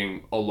comfortable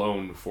being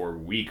alone for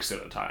weeks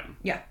at a time.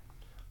 Yeah.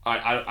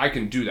 I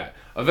can do that.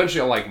 Eventually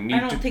I'll I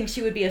don't think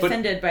she would be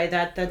offended by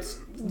that. That's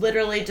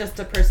literally just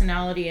a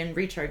personality and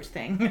recharge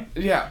thing.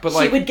 Yeah, but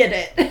like... She would get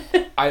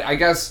it. I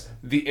guess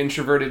the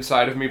introverted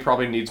side of me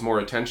probably needs more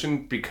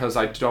attention because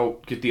I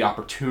don't get the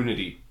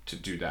opportunity to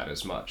do that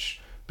as much.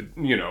 But,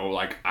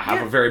 like, I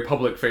have a very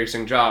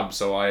public-facing job,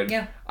 so I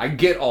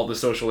get all the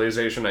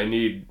socialization I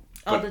need.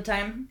 All the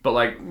time. But,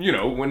 like,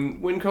 when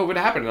COVID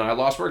happened and I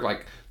lost work,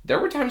 like, there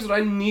were times that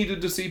I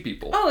needed to see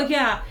people. Oh,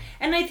 yeah.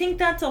 And I think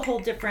that's a whole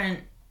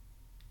different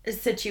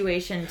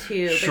situation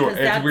too, sure.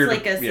 Because that's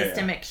like a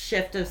systemic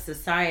shift of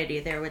society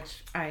there,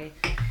 which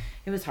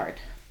it was hard.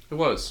 It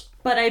was.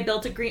 But I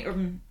built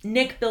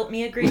Nick built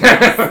me a green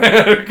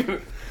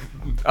room.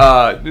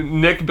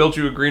 Nick built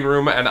you a green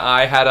room, and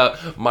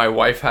my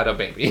wife had a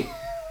baby.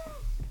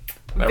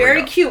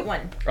 Very cute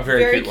one. A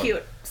very cute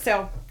one.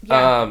 So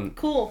yeah,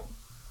 cool.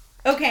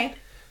 Okay.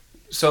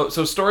 So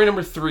story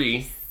number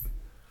 3.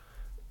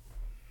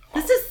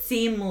 This is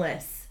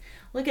seamless.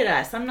 Look at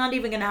us. I'm not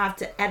even going to have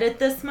to edit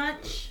this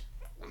much.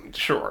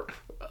 Sure.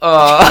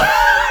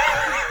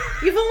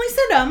 You've only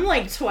said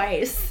like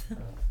twice.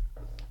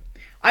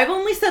 I've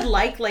only said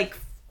like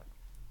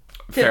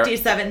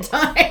 57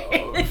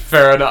 times.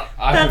 Fair enough.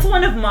 That's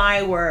one of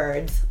my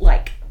words.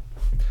 Like.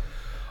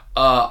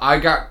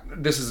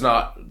 This is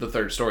not the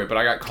third story, but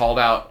I got called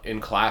out in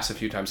class a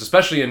few times,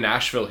 especially in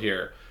Nashville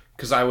here,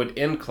 because I would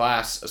end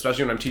class,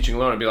 especially when I'm teaching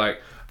alone, I'd be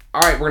like, all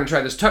right, we're going to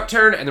try this tuck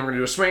turn, and then we're going to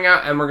do a swing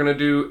out, and we're going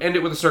to end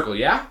it with a circle,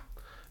 yeah?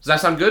 Does that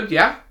sound good?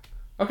 Yeah?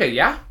 Okay,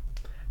 yeah?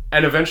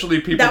 And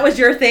eventually people... That was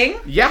your thing?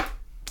 Yeah.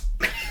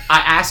 I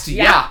asked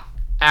yeah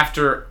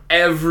after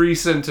every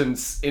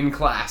sentence in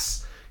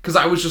class, because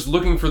I was just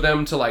looking for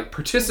them to, like,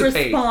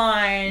 participate.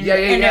 Respond.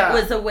 Yeah. It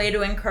was a way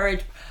to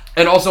encourage...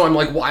 And also, I'm,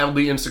 like,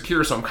 wildly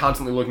insecure, so I'm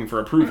constantly looking for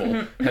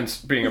approval,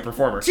 hence being a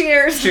performer.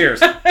 Cheers.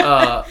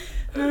 So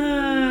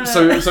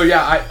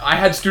yeah, I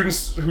had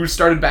students who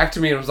started back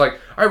to me and was like,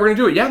 all right, we're going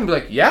to do it, yeah? And be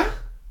like, yeah?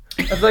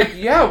 I was like,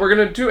 yeah, we're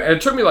going to do it. And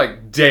it took me,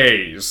 like,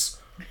 days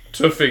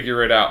to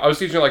figure it out. I was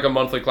teaching, like, a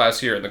monthly class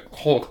here, and the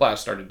whole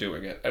class started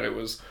doing it. And it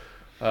was,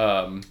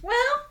 mortifying.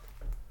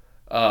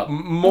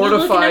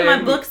 Looking at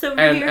my books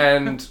over here?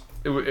 And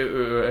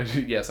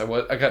yes, I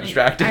got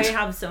distracted. I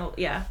have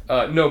yeah.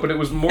 No, but it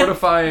was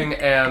mortifying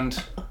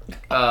and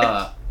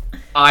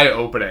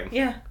eye-opening.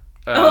 Yeah.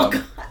 Oh,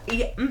 God.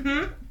 Yeah.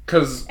 Mm-hmm.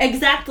 Because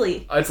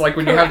exactly. It's like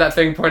when you have that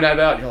thing pointed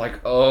out, you're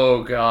like,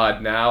 oh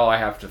God, now I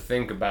have to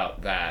think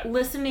about that.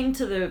 Listening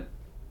to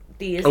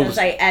these as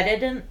I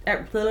edit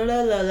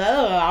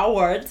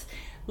words,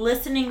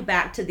 listening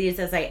back to these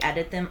as I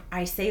edit them,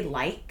 I say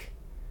like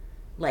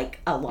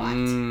a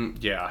lot.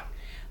 Yeah.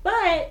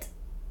 But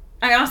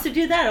I also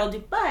do that. I'll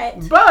do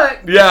but.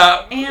 But,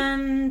 yeah.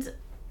 And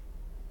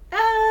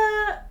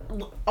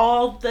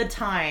all the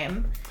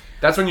time.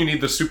 That's when you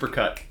need the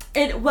supercut.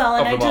 And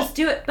I just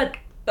do it, but,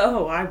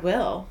 I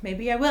will.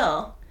 Maybe I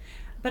will.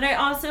 But I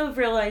also have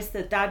realized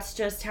that that's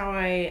just how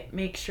I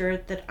make sure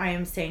that I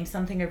am saying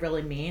something I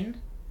really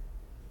mean.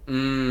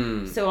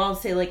 So I'll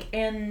say, like,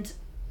 and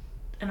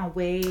I'll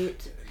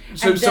wait.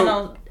 And then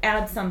I'll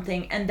add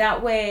something. And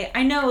that way,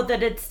 I know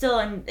that it's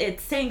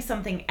saying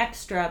something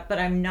extra, but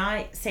I'm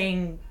not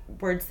saying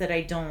words that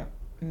I don't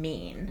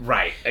mean.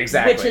 Right,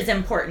 exactly. Which is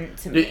important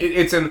to me.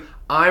 It's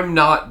I'm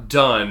not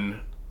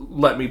done.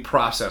 Let me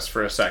process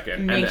for a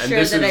second. Make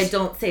sure that I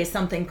don't say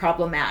something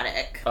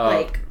problematic,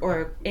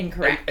 or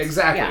incorrect.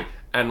 Exactly. Yeah.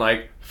 And,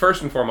 like,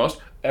 first and foremost,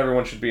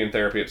 everyone should be in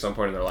therapy at some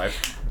point in their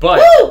life.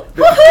 But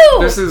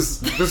this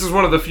is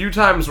one of the few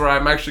times where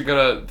I'm actually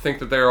gonna think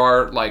that there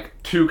are, like,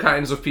 two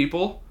kinds of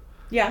people.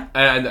 Yeah.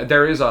 And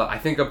there is I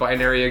think a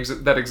binary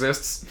that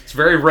exists. It's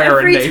very rare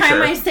in nature. Every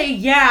time I say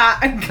yeah,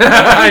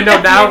 I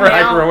know, now we're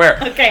hyper aware.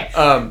 Okay.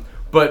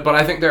 But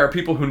I think there are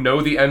people who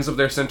know the ends of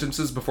their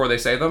sentences before they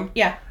say them.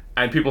 Yeah.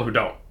 And people who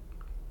don't.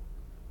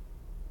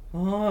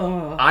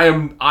 Oh.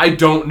 I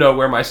don't know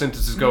where my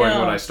sentence is going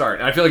when I start.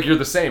 And I feel like you're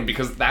the same,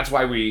 because that's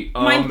why we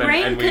my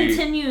brain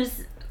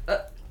continues.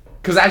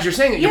 Because as you're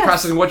saying it, you're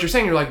processing what you're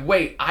saying. You're like,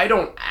 wait, I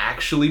don't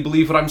actually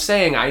believe what I'm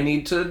saying. I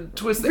need to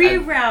twist it.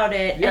 Reroute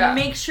it and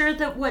make sure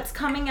that what's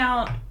coming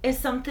out is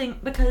something.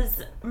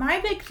 Because my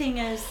big thing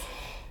is...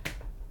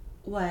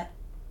 What?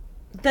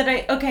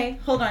 Okay,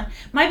 hold on.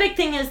 My big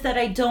thing is that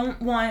I don't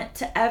want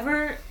to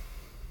ever...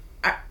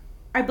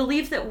 I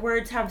believe that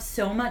words have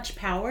so much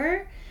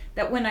power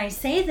that when I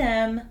say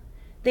them,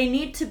 they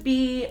need to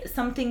be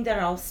something that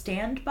I'll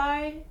stand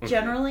by,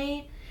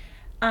 generally.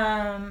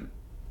 And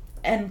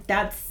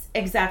that's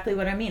exactly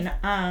what I mean.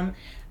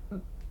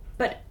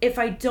 But if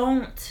I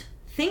don't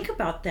think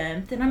about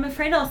them, then I'm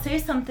afraid I'll say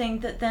something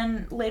that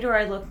then later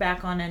I look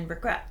back on and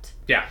regret.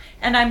 Yeah.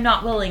 And I'm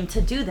not willing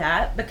to do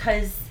that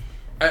because...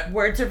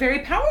 words are very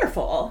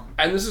powerful.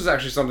 And this is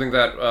actually something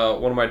that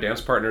one of my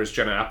dance partners,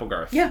 Jenna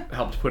Applegarth,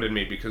 helped put in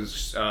me,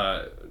 because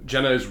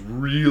Jenna is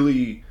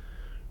really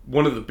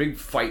one of the big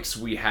fights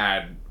we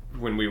had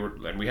when we were,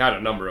 and we had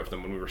a number of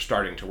them when we were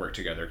starting to work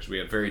together, because we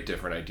had very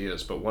different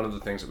ideas. But one of the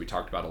things that we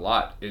talked about a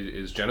lot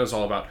is Jenna's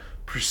all about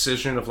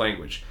precision of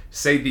language.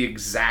 Say the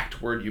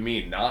exact word you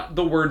mean, not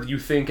the word you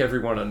think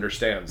everyone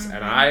understands.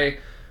 And I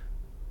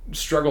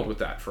struggled with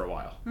that for a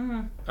while.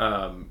 And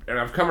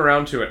I've come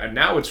around to it, and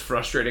now it's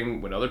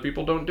frustrating when other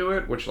people don't do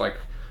it, which, like,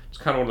 it's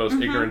kind of one of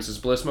those ignorance is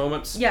bliss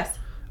moments. Yes.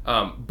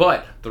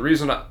 But the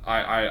reason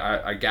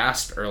I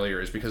gasped earlier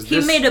is because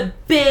he made a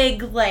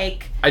big,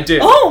 like... I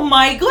did. Oh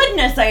my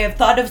goodness, I have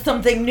thought of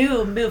something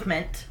new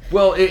movement.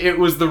 Well, it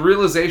was the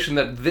realization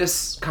that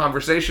this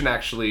conversation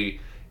actually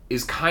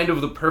is kind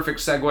of the perfect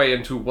segue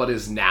into what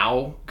is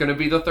now going to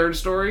be the third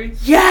story.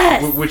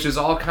 Yes! Which is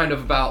all kind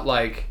of about,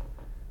 like...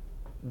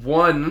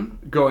 One,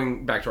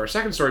 going back to our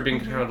second story,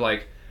 being kind of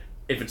like,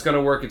 if it's going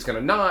to work, it's going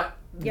to not.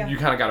 Yeah. You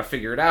kind of got to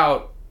figure it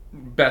out.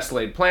 Best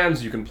laid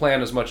plans. You can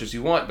plan as much as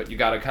you want, but you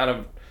got to kind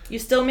of... You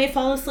still may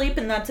fall asleep,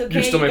 and that's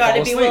okay. You got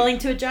to be willing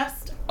to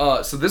adjust.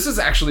 So this is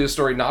actually a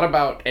story not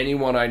about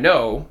anyone I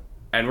know,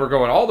 and we're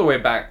going all the way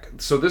back.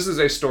 So this is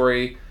a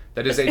story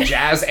that is a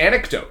jazz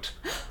anecdote,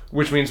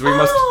 which means we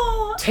must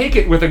take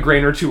it with a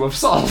grain or two of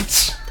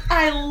salt.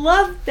 I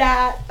love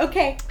that.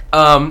 Okay.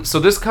 So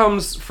this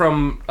comes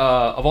from,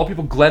 of all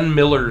people, Glenn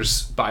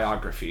Miller's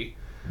biography.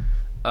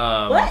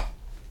 What?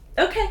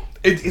 Okay.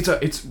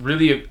 It's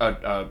really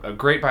a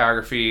great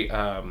biography.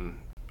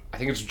 I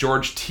think it's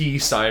George T.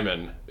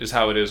 Simon is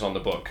how it is on the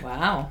book.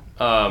 Wow.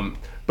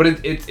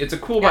 But it's a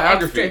cool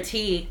biography. Extra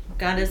tea.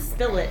 Gotta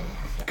spill it.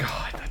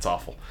 God, that's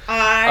awful.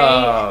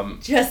 I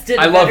just did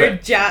a better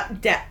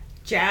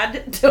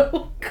Jad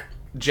joke.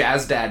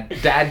 Jazz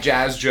dad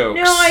jazz jokes.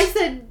 No, I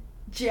said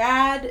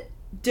Jad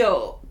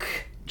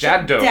doke.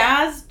 Jad doke.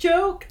 Daz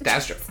joke?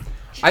 Daz joke.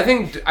 I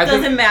think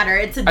doesn't matter.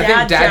 It's a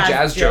dad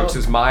jazz jokes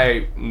is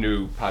my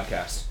new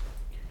podcast.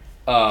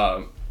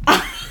 But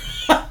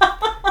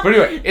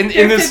anyway, in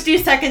this 50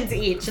 seconds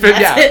each. And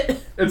that's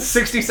it. It's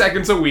 60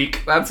 seconds a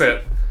week. That's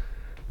it.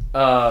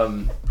 But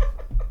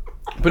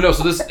no.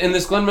 So in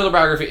this Glenn Miller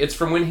biography, it's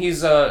from when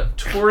he's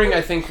touring,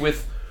 I think,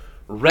 with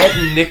Red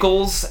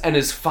Nichols and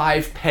his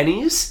Five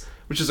Pennies,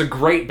 which is a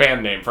great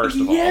band name, first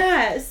of all.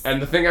 Yes.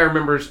 And the thing I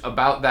remember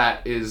about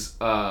that is...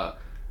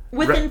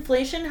 with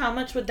inflation, how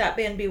much would that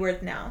band be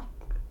worth now?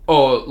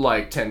 Oh,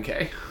 like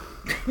 $10K.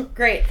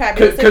 Great,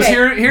 fabulous. Because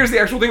here's the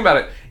actual thing about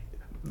it.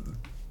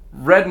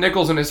 Red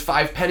Nichols and his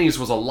Five Pennies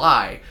was a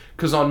lie.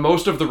 Because on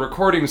most of the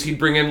recordings, he'd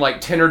bring in like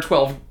 10 or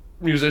 12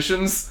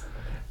 musicians,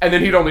 and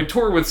then he'd only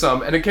tour with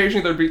some, and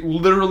occasionally there'd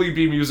literally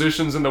be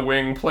musicians in the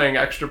wing playing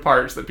extra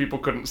parts that people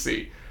couldn't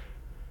see.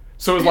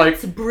 So it was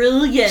like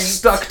brilliant.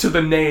 Stuck to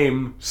the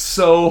name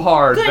so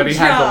hard that he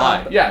had to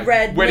lie. Yeah,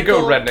 way to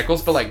go, Red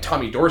Nichols. But like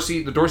Tommy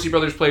Dorsey, the Dorsey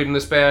brothers played in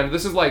this band.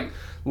 This is like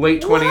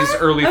late 20s,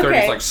 early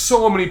 30s. Like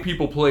so many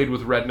people played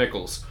with Red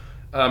Nichols,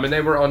 and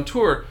they were on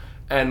tour.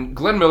 And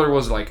Glenn Miller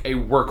was like a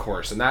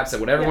workhorse, and that's it.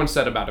 What everyone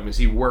said about him is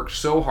he worked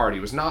so hard. He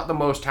was not the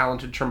most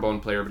talented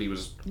trombone player, but he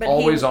was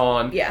always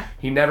on. Yeah.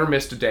 He never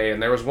missed a day.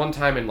 And there was one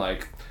time in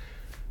like,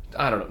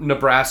 I don't know,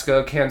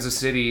 Nebraska, Kansas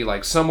City,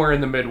 like somewhere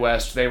in the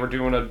Midwest, they were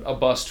doing a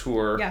bus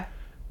tour. Yeah.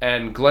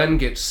 And Glenn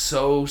gets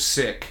so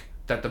sick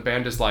that the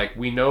band is like,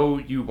 we know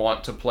you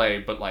want to play,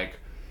 but like,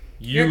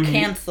 You're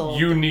canceled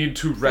you need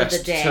to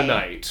rest day.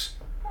 tonight.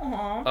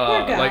 Aw,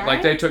 poor guy.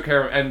 Like they took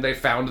care of, and they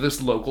found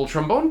this local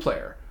trombone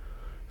player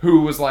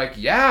who was like,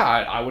 yeah,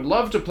 I would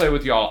love to play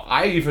with y'all.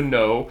 I even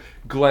know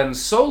Glenn's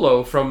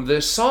solo from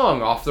this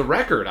song off the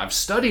record. I've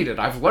studied it.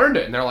 I've learned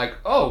it. And they're like,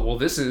 oh, well,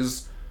 this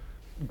is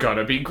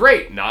gonna be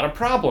great. Not a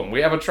problem.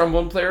 We have a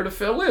trombone player to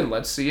fill in.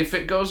 Let's see if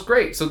it goes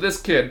great. So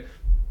this kid,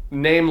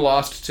 name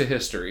lost to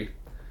history.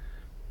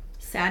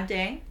 Sad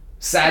day.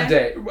 Sad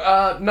day.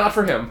 Not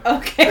for him.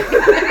 Okay.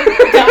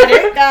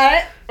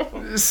 Got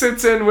it.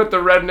 Sits in with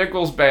the Red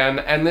Nichols band,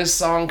 and this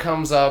song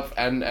comes up,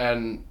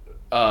 and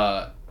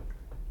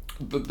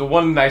the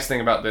one nice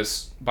thing about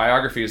this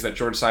biography is that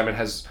George Simon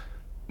has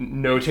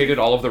notated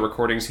all of the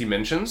recordings he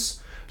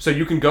mentions, so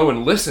you can go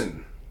and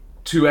listen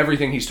to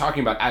everything he's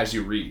talking about as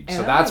you read.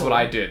 So that's what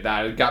I did.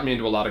 That got me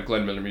into a lot of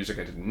Glenn Miller music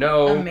I didn't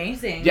know.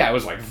 Amazing. Yeah, it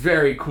was like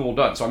very cool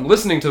done. So I'm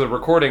listening to the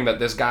recording that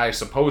this guy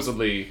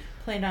supposedly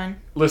played on.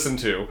 Listened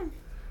to.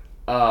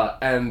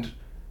 And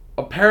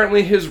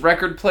apparently his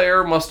record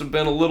player must have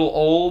been a little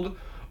old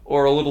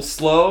or a little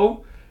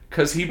slow,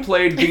 because he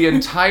played the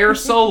entire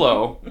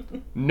solo,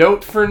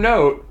 note for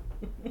note,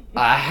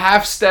 a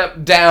half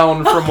step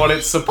down from what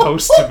it's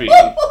supposed to be.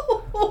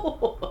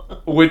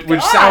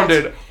 Which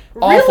sounded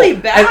awful. Really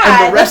bad.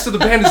 And the rest of the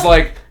band is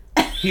like,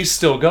 he's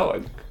still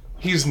going.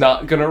 He's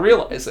not gonna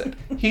realize it.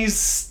 He's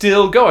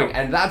still going.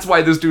 And that's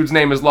why this dude's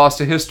name is lost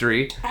to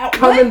history.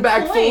 Coming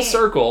back full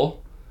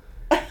circle,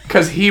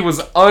 because he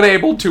was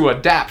unable to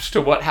adapt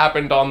to what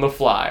happened on the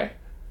fly.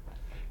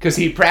 Because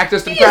he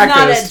practiced and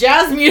practiced. He's not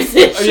a jazz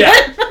musician.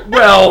 Yeah,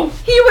 well...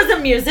 He was a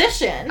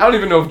musician. I don't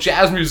even know if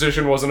jazz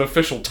musician was an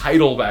official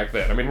title back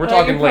then. I mean, we're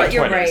talking late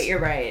 20s. You're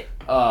right.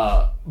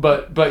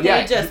 But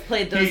yeah. He just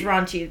played those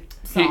raunchy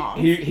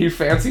songs. He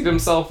fancied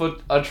himself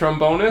a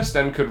trombonist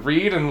and could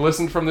read and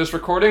listen from this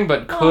recording,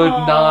 but could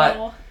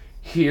not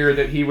hear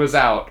that he was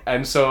out.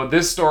 And so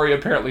this story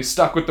apparently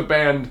stuck with the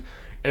band,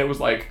 and it was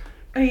like...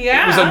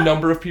 Yeah. It was a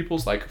number of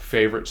people's, like,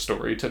 favorite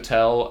story to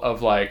tell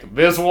of, like,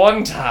 this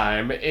one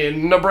time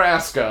in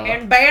Nebraska.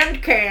 In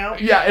band camp.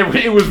 Yeah,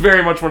 it was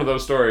very much one of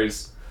those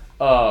stories.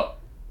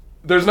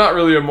 There's not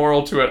really a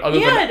moral to it other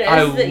than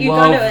I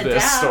love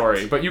this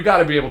story. But you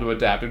gotta be able to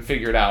adapt and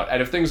figure it out.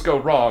 And if things go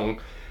wrong,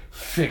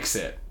 fix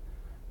it.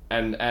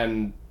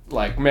 And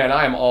like, man,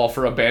 I am all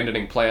for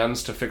abandoning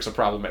plans to fix a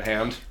problem at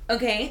hand.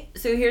 Okay,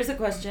 so here's a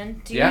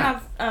question. Do you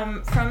have,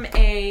 from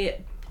a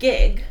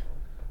gig...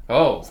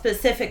 Oh.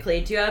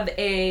 Specifically, do you have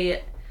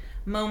a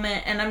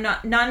moment, and I'm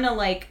not in a,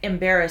 like,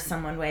 embarrass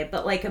someone way,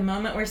 but, like, a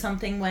moment where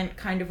something went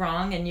kind of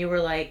wrong and you were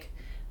like,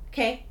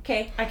 okay,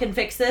 I can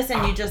fix this,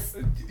 and you just...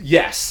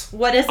 Yes.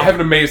 What is it? I have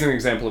an amazing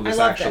example of this,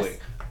 actually.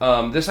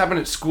 This. This happened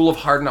at School of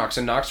Hard Knocks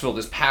in Knoxville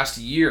this past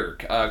year.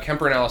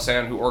 Kemper and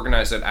Alisan, who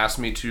organized it, asked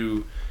me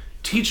to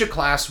teach a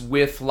class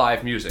with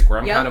live music, where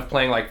I'm kind of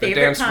playing, like, the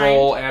dance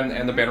role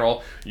and the band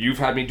role. You've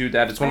had me do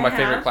that. It's one of my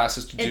favorite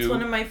classes to do. It's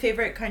one of my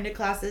favorite kind of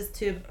classes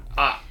to...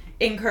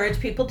 encourage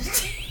people to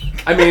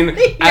take. I mean,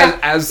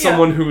 as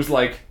someone who's,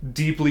 like,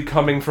 deeply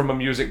coming from a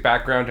music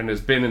background and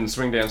has been in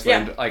swing dance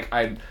land, like,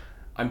 I'm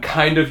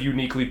kind of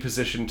uniquely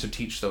positioned to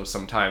teach those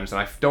sometimes, and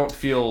I don't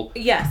feel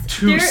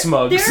too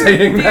smug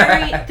saying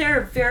that. There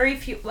are very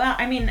few. Well,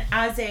 I mean,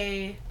 as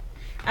a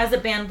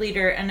band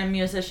leader and a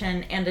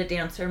musician and a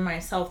dancer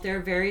myself, there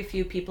are very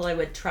few people I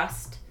would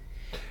trust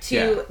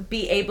to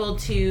be able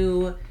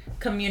to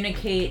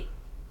communicate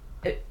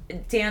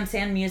dance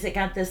and music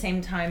at the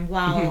same time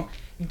while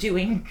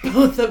doing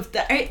both of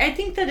that. I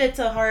think that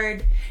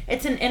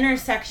it's an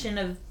intersection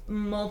of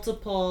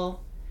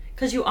multiple,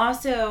 because you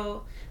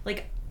also,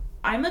 like,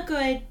 I'm a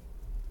good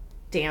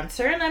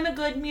dancer and I'm a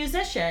good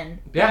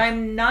musician, but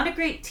I'm not a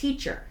great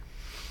teacher.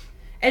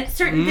 At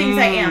certain things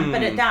I am,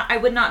 but at that I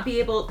would not be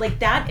able, like,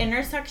 that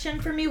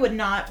intersection for me would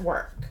not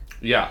work.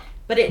 Yeah.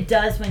 But it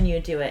does when you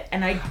do it,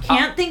 and I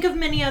can't think of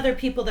many other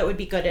people that would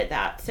be good at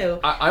that. So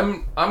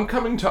I'm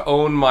coming to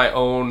own my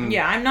own.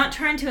 Yeah, I'm not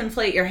trying to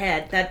inflate your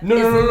head. That is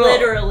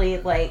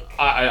literally like.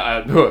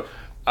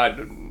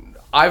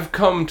 I've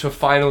come to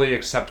finally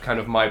accept kind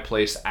of my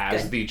place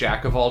as the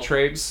jack of all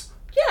trades.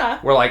 Yeah.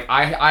 Where, like,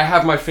 I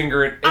have my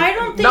finger in. I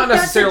don't think not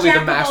that's necessarily a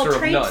jack the master of all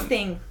trades none.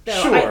 thing,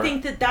 though. Sure. I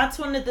think that that's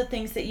one of the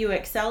things that you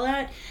excel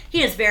at.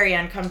 He is very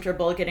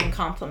uncomfortable getting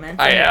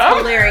compliments. I am?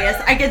 It's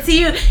hilarious. I can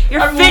see you.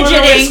 You're I'm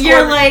fidgeting.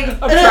 You're like,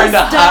 I'm trying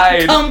to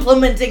hide.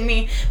 Complimenting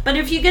me. But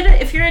if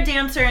you're a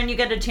dancer and you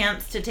get a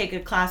chance to take a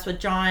class with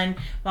John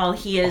while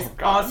he is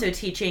also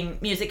teaching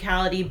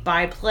musicality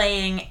by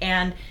playing,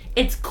 and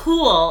it's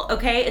cool,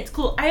 okay? It's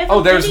cool. I have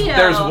a video.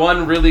 There's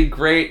one really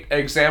great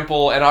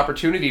example and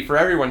opportunity for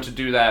everyone to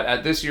do that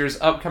at this year's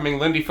upcoming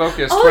Lindy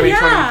Focus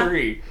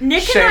 2023.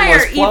 Nick and I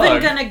are even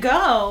gonna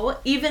go,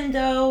 even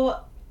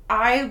though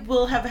I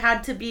will have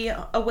had to be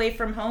away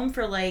from home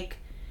for like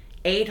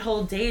 8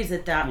 whole days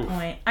at that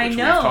point. I Which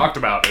know. we've talked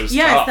about is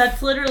yes, tough.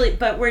 that's literally.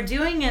 But we're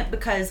doing it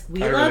because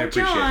we I love really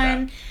appreciate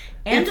John, that.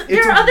 and It's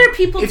there are other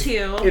people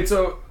too. It's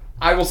a.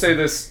 I will say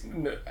this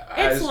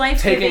as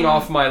life-giving. taking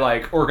off my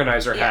like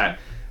organizer Yeah. hat.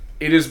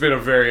 It has been a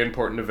very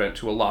important event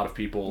to a lot of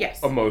people,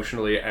 Yes.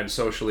 emotionally and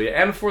socially,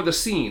 and for the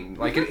scene.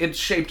 Like it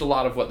shaped a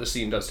lot of what the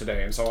scene does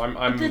today, and so I'm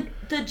I'm very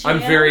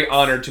jams-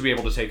 honored to be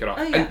able to take it off.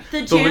 Oh yeah, And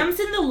the jams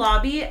in the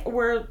lobby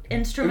were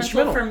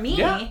instrumental for me,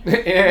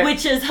 Yeah.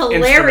 which is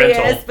hilarious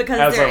Instrumental because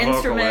as they're a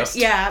instruments. vocalist.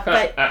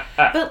 Yeah,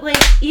 but like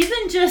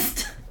even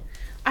just,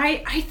 I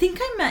think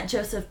I met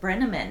Joseph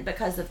Brenneman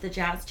because of the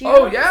jazz jams.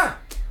 Oh yeah.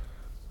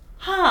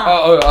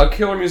 A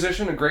killer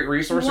musician, a great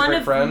resource, One a great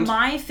of friend.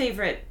 my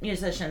favorite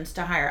musicians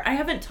to hire. I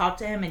haven't talked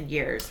to him in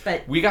years,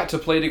 but We got to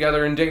play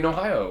together in Dayton,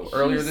 Ohio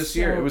earlier this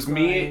year. so It was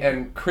me good.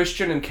 and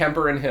Christian and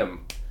Kemper and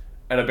him,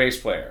 and a bass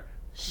player.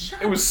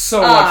 shut It was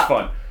so up. much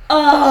fun.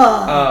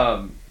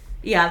 Oh,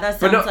 yeah, that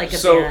sounds no, like a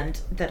so-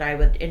 band that I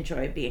would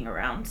enjoy being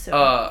around.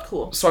 So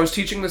cool. So I was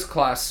teaching this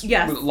class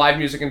Yes. with live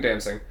music and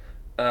dancing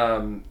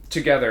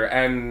together,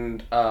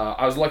 and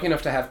I was lucky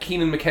enough to have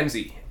Keenan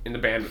McKenzie in the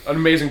band, an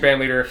amazing band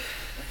leader,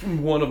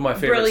 one of my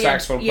favorite Brilliant.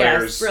 saxophone Yes,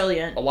 players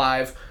brilliant.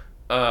 alive.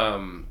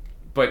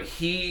 But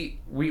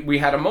we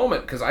had a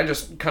moment because I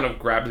just kind of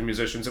grabbed the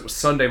musicians. It was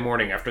Sunday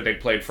morning after they'd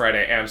played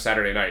Friday and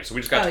Saturday night, so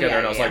we just got together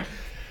and I was like,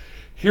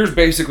 here's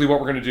basically what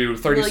we're going to do,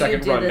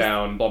 30-second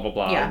rundown, blah, blah,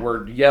 blah. Yeah.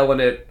 We're yelling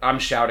it. I'm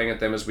shouting at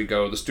them as we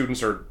go. The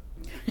students are,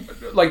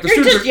 like,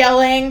 You're just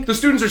yelling. the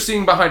students are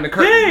seeing behind the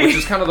curtain, which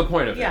is kind of the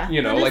point of Yeah, it.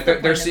 You know, that is like, the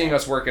they're point of seeing it.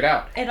 us work it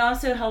out. It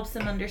also helps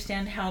them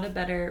understand how to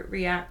better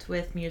react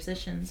with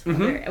musicians,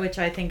 which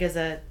I think is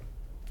a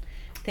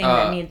thing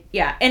that needs.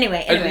 Yeah.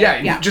 Anyway.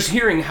 Just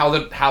hearing how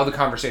the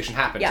conversation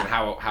happens and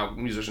how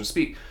musicians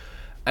speak.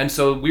 And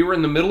so we were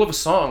in the middle of a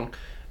song,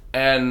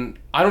 and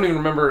I don't even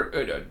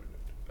remember.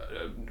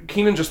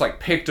 Keenan just like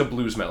picked a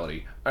blues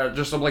melody,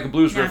 just like a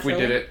blues riff. We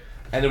Naturally. did it,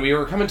 and then we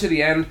were coming to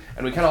the end,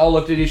 and we kind of all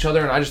looked at each other,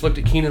 and I just looked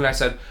at Keenan and I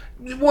said,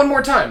 "One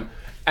more time,"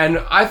 and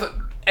I thought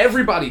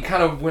everybody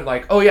kind of went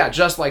like, "Oh yeah,"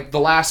 just like the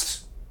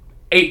last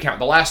 8 count,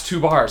 the last 2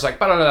 bars, like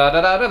like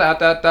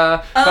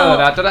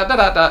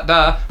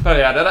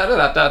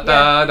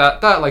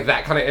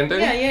that kind of ending.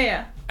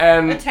 Yeah.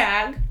 And A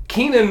tag.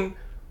 Keenan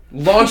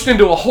launched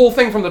into a whole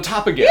thing from the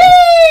top again.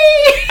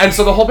 And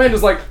so the whole band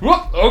is like,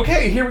 "Whoa,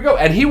 okay, here we go."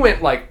 And he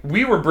went like,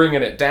 we were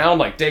bringing it down,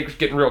 like Dave was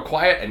getting real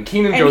quiet, and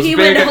Keenan And goes he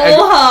big. went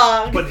whole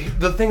hog. But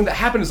the thing that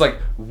happened is like,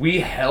 we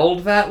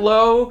held that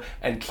low,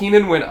 and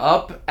Keenan went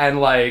up, and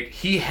like,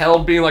 he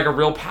held being like a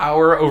real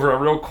power over a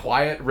real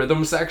quiet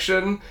rhythm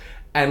section.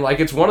 And like,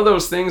 it's one of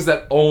those things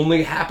that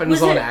only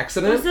happens on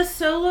accident. Was this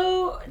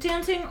solo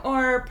dancing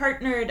or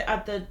partnered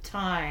at the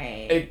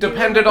time? It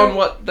depended on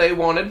what they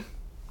wanted.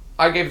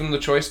 I gave them the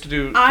choice to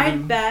do. I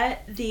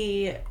bet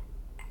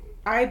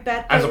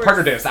As a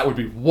partner dance, that would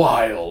be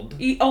wild.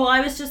 Oh,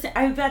 I was just.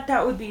 I bet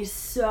that would be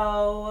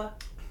so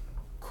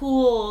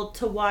cool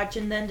to watch,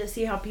 and then to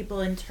see how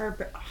people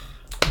interpret.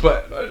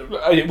 But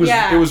it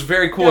was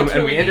very cool, That's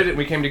and we really ended neat. it. And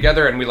we came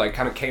together, and we like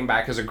kind of came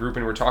back as a group,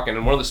 and we were talking.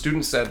 And one of the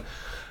students said,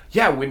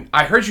 "Yeah, when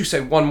I heard you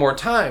say one more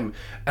time,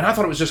 and I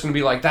thought it was just going to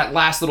be like that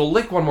last little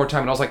lick one more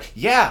time." And I was like,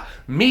 "Yeah,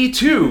 me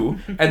too."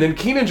 And then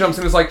Keenan jumps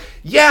in and is like,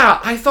 "Yeah,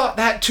 I thought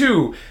that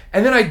too."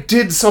 And then I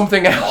did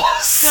something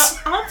else.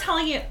 Now, I'll tell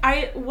you,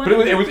 But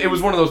it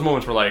was one of those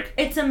moments where like,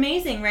 It's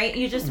amazing, right?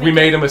 You just we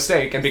made a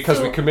mistake, and because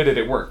So, we committed,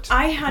 it worked.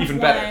 I had even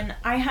one. better.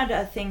 I had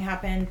a thing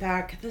happen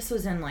back. This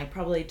was in like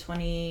probably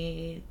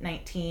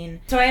 2019.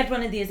 So I had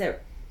one of these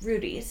at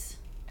Rudy's,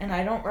 and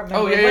I don't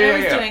remember what I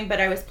was doing, but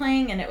I was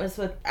playing, and it was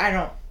with I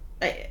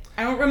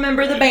don't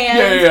remember the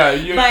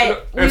band.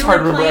 But it's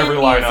hard to remember every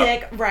lineup.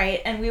 Music,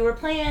 right? And we were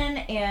playing,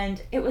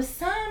 and it was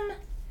some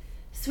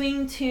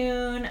swing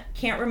tune.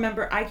 Can't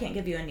remember. I Can't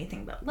Give You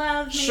Anything But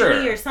Love, maybe,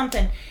 Sure. or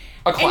something.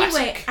 A classic.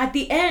 Anyway, at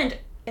the end,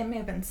 it may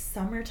have been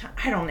Summertime.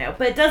 I don't know,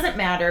 but it doesn't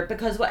matter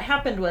because what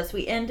happened was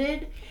we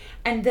ended,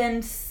 and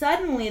then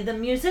suddenly the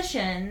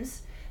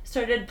musicians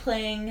started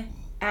playing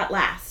At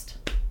Last.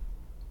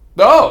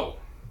 Oh.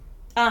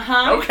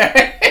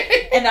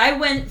 Okay. And I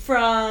went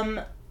from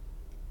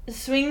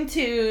swing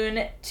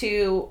tune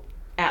to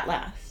At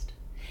Last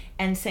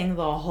and sang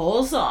the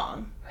whole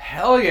song.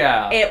 Hell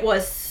yeah. It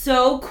was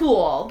so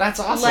cool. That's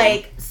awesome.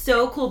 Like,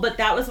 so cool. But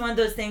that was one of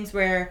those things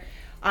where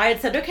I had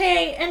said,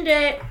 okay, end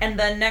it. And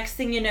the next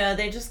thing you know,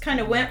 they just kind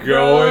of went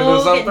Go into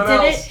rogue something and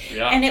did else. it.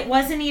 Yeah. And it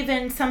wasn't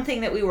even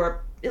something that we were,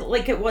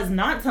 like, it was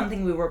not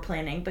something we were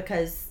planning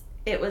because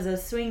it was a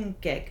swing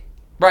gig.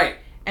 Right.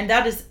 And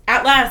that is,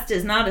 At Last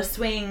is not a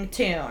swing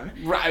tune.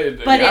 Right.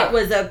 But yeah. it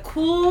was a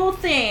cool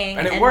thing.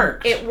 And it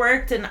worked. It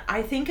worked. And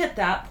I think at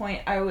that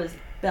point I was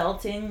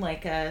belting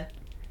like an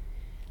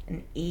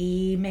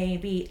E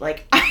maybe.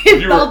 Like I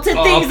You were belted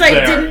things up I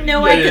there. didn't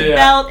know Yeah, I could yeah.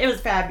 belt. It was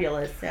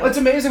fabulous. So. Well, it's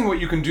amazing what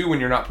you can do when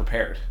you're not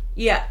prepared.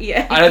 Yeah.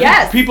 And I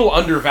Yes. think people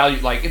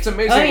undervalue, like, it's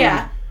amazing Oh,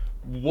 yeah.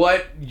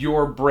 what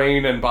your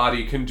brain and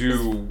body can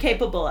do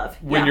Capable of.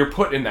 when Yeah. you're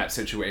put in that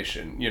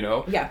situation, you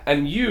know? Yeah.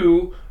 And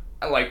you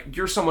like,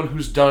 you're someone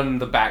who's done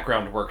the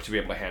background work to be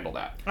able to handle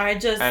that. I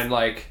just And,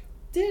 like...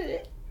 did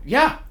it.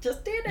 Yeah.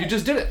 Just did it. You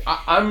just did it.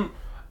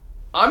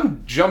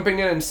 I'm jumping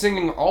in and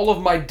singing all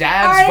of my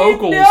dad's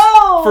vocals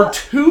for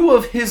 2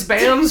 of his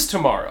bands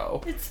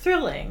tomorrow. It's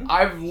thrilling.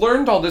 I've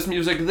learned all this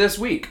music this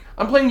week.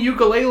 I'm playing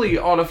ukulele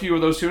on a few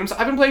of those tunes.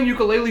 I've been playing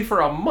ukulele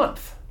for a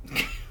month.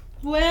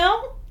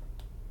 Well,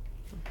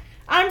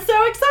 I'm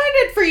so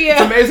excited for you.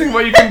 It's amazing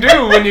what you can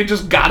do when you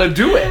just gotta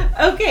do it.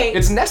 Okay.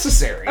 It's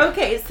necessary.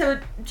 Okay, so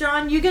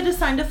John, you get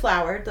assigned a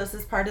flower. This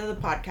is part of the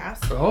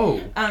podcast. Oh.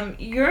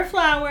 Your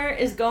flower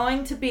is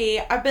going to be,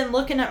 I've been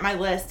looking at my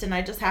list and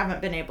I just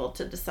haven't been able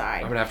to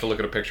decide. I'm gonna have to look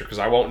at a picture because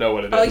I won't know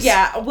what it is. Oh,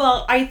 yeah.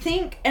 Well, I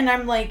think, and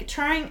I'm like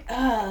trying,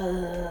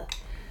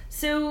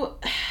 so...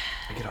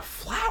 I get a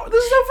flower?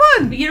 This is so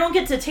fun! You don't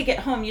get to take it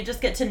home. You just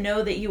get to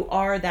know that you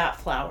are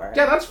that flower.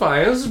 Yeah, that's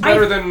fine. This is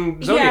better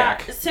than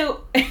Zodiac. Yeah,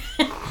 so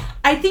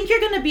I think you're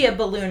going to be a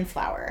balloon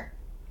flower.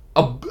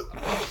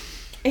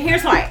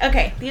 Here's why.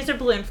 Okay, these are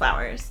balloon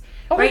flowers.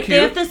 Oh, right? cute.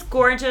 They have this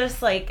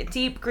gorgeous, like,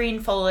 deep green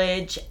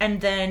foliage,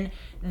 and then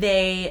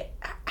they...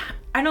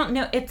 I don't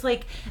know. It's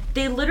like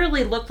they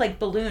literally look like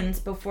balloons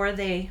before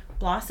they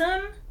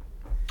blossom.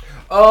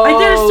 Oh,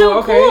 They're so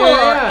okay, cool,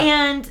 yeah.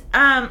 And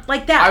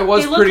like that. I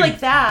was they look pretty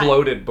like that.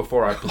 bloated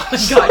before I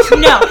blossomed. Gosh,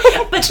 no.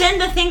 But then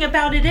the thing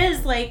about it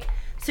is, like,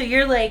 so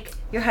you're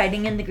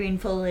hiding in the green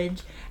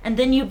foliage, and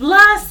then you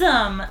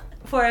blossom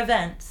for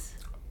events.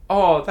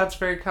 Oh, that's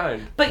very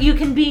kind. But you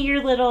can be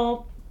your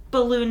little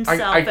balloon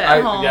self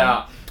at home.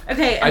 Yeah.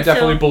 Okay. I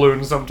definitely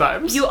balloon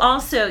sometimes. You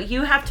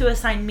have to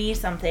assign me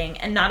something,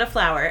 and not a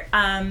flower.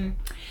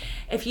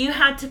 If you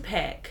had to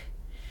pick,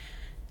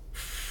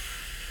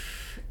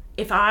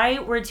 if I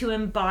were to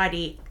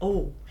embody,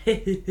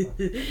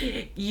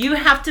 you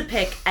have to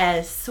pick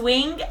a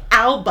swing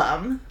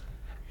album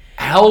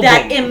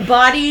that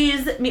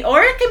embodies me,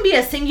 or it can be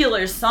a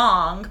singular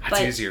song.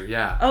 That's easier,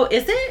 yeah. Oh,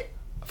 is it?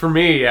 For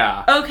me,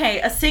 yeah. Okay,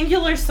 a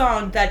singular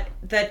song that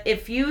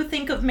if you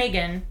think of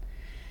Megan,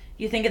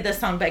 you think of this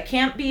song, but it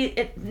can't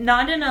be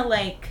not in a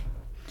like.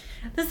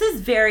 This is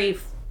very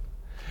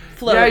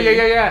floaty.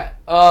 Yeah.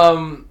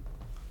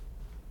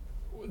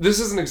 This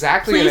isn't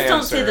exactly Please an don't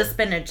answer. say the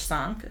spinach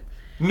song.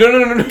 No.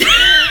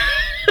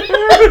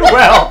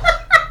 Well,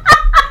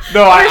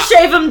 no, Or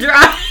shave them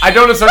dry. I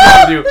don't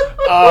associate with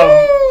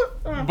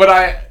you.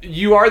 But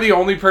you are the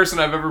only person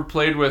I've ever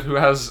played with who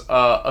has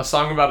a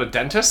song about a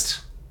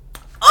dentist.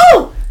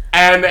 Oh!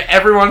 And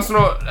every once in a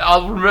while,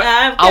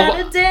 I've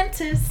got a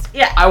dentist.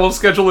 Yeah. I will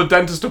schedule a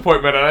dentist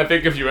appointment, and I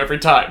think of you every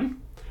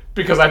time.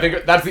 Because I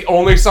think that's the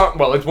only song.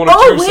 Well, it's one of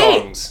 2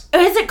 songs.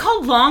 Is it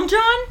called Long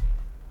John?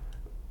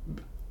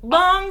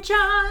 Long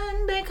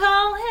John, they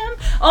call him.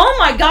 Oh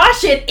my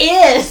gosh, it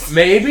is.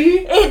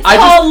 Maybe? It's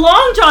called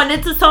Long John.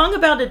 It's a song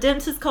about a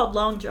dentist called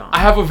Long John. I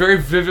have a very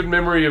vivid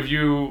memory of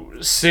you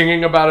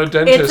singing about a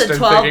dentist It's a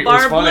and thinking it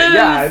was 12-bar funny. blues.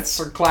 Yeah, it's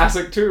a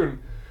classic tune.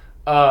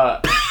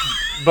 But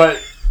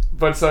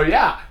so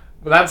yeah,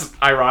 that's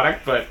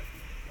ironic. But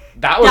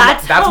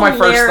that's my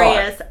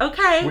first thought.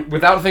 Okay.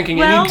 Without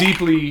thinking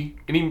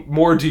any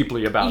more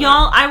deeply about it.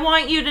 Y'all, I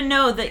want you to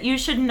know that you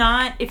should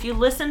not, if you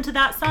listen to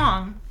that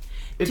song,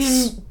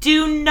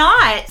 do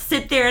not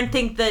sit there and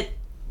think that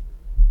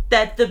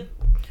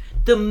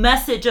the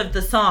message of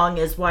the song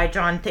is why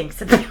John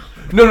thinks about it.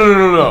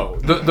 No.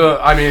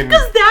 I mean,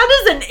 because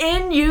that is an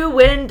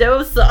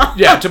innuendo song.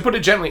 Yeah, to put it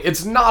gently,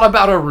 it's not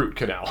about a root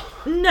canal.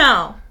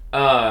 No.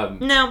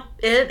 No,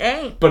 it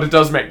ain't. But it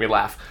does make me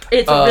laugh.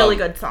 It's a really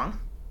good song.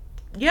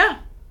 Yeah.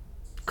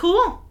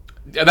 Cool.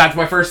 That's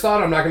my first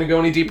thought. I'm not going to go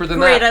any deeper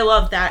than that. Great, I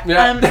love that.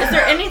 Yeah. Is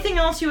there anything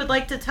else you would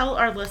like to tell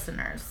our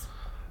listeners?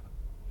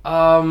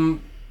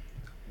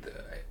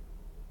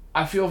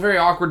 I feel very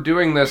awkward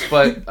doing this,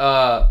 but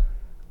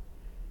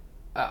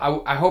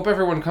I hope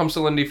everyone comes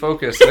to Lindy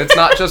Focus, and it's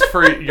not just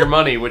for your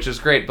money, which is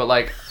great, but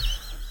like,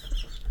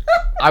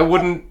 I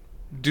wouldn't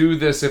do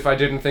this if I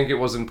didn't think it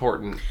was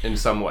important in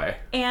some way.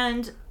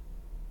 And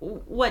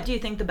what do you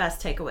think the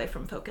best takeaway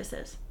from Focus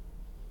is?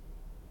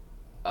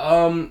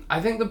 I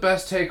think the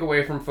best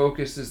takeaway from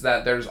Focus is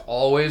that there's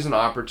always an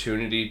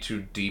opportunity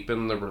to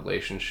deepen the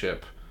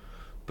relationship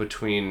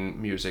between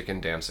music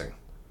and dancing.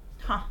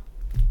 Huh.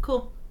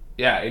 Cool.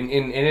 Yeah, in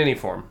any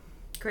form.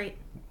 Great.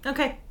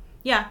 Okay.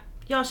 Yeah,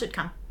 y'all should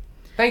come.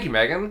 Thank you,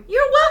 Megan.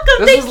 You're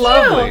welcome. This is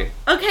lovely.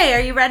 Okay,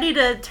 are you ready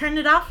to turn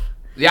it off?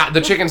 Yeah,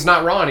 the chicken's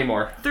not raw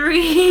anymore.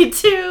 3,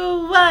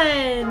 2, 1.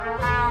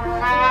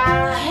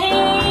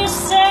 He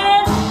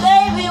said,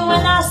 baby,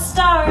 when I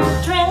start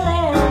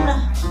drilling,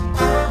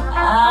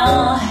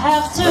 I'll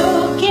have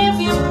to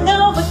give you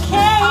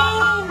Novocaine.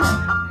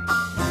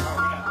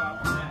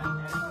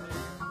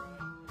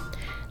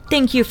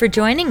 Thank you for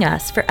joining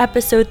us for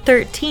episode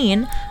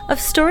 13 of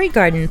Story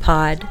Garden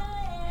Pod.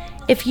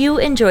 If you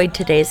enjoyed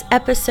today's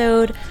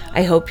episode,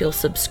 I hope you'll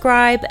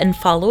subscribe and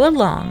follow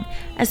along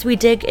as we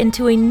dig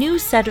into a new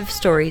set of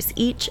stories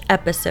each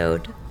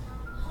episode.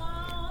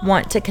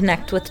 Want to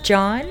connect with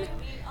John?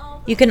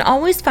 You can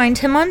always find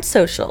him on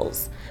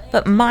socials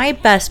but my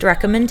best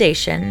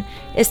recommendation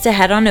is to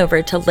head on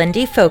over to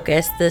Lindy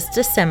Focus this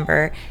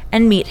December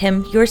and meet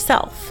him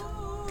yourself.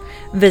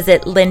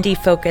 Visit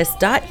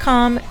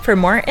lindyfocus.com for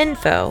more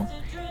info,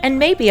 and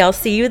maybe I'll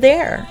see you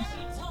there.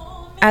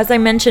 As I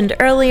mentioned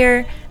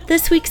earlier,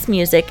 this week's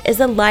music is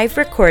a live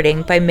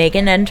recording by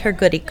Megan and her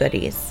Goody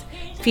Goodies,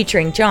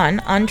 featuring John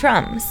on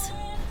drums.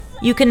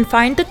 You can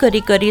find the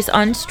Goody Goodies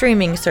on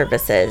streaming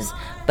services,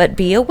 but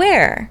be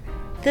aware,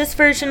 this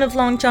version of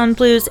Long John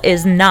Blues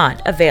is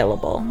not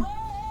available.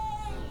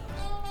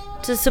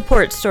 To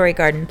support Story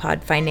Garden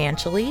Pod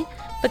financially,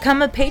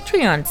 become a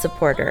Patreon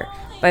supporter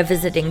by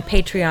visiting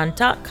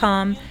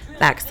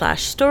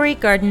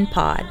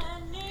patreon.com/storygardenpod.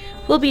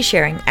 We'll be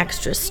sharing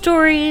extra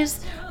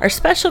stories, our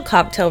special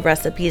cocktail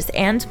recipes,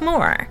 and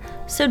more,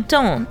 so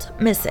don't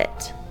miss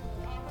it.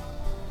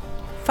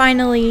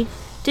 Finally,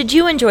 did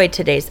you enjoy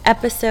today's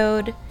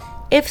episode?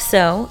 If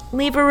so,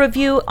 leave a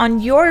review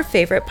on your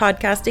favorite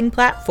podcasting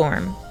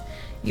platform.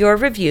 Your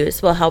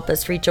reviews will help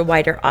us reach a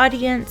wider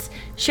audience,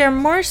 share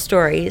more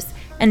stories,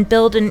 and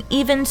build an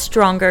even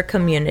stronger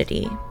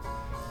community.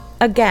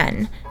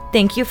 Again,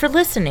 thank you for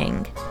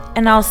listening,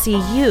 and I'll see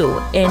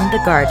you in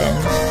the garden.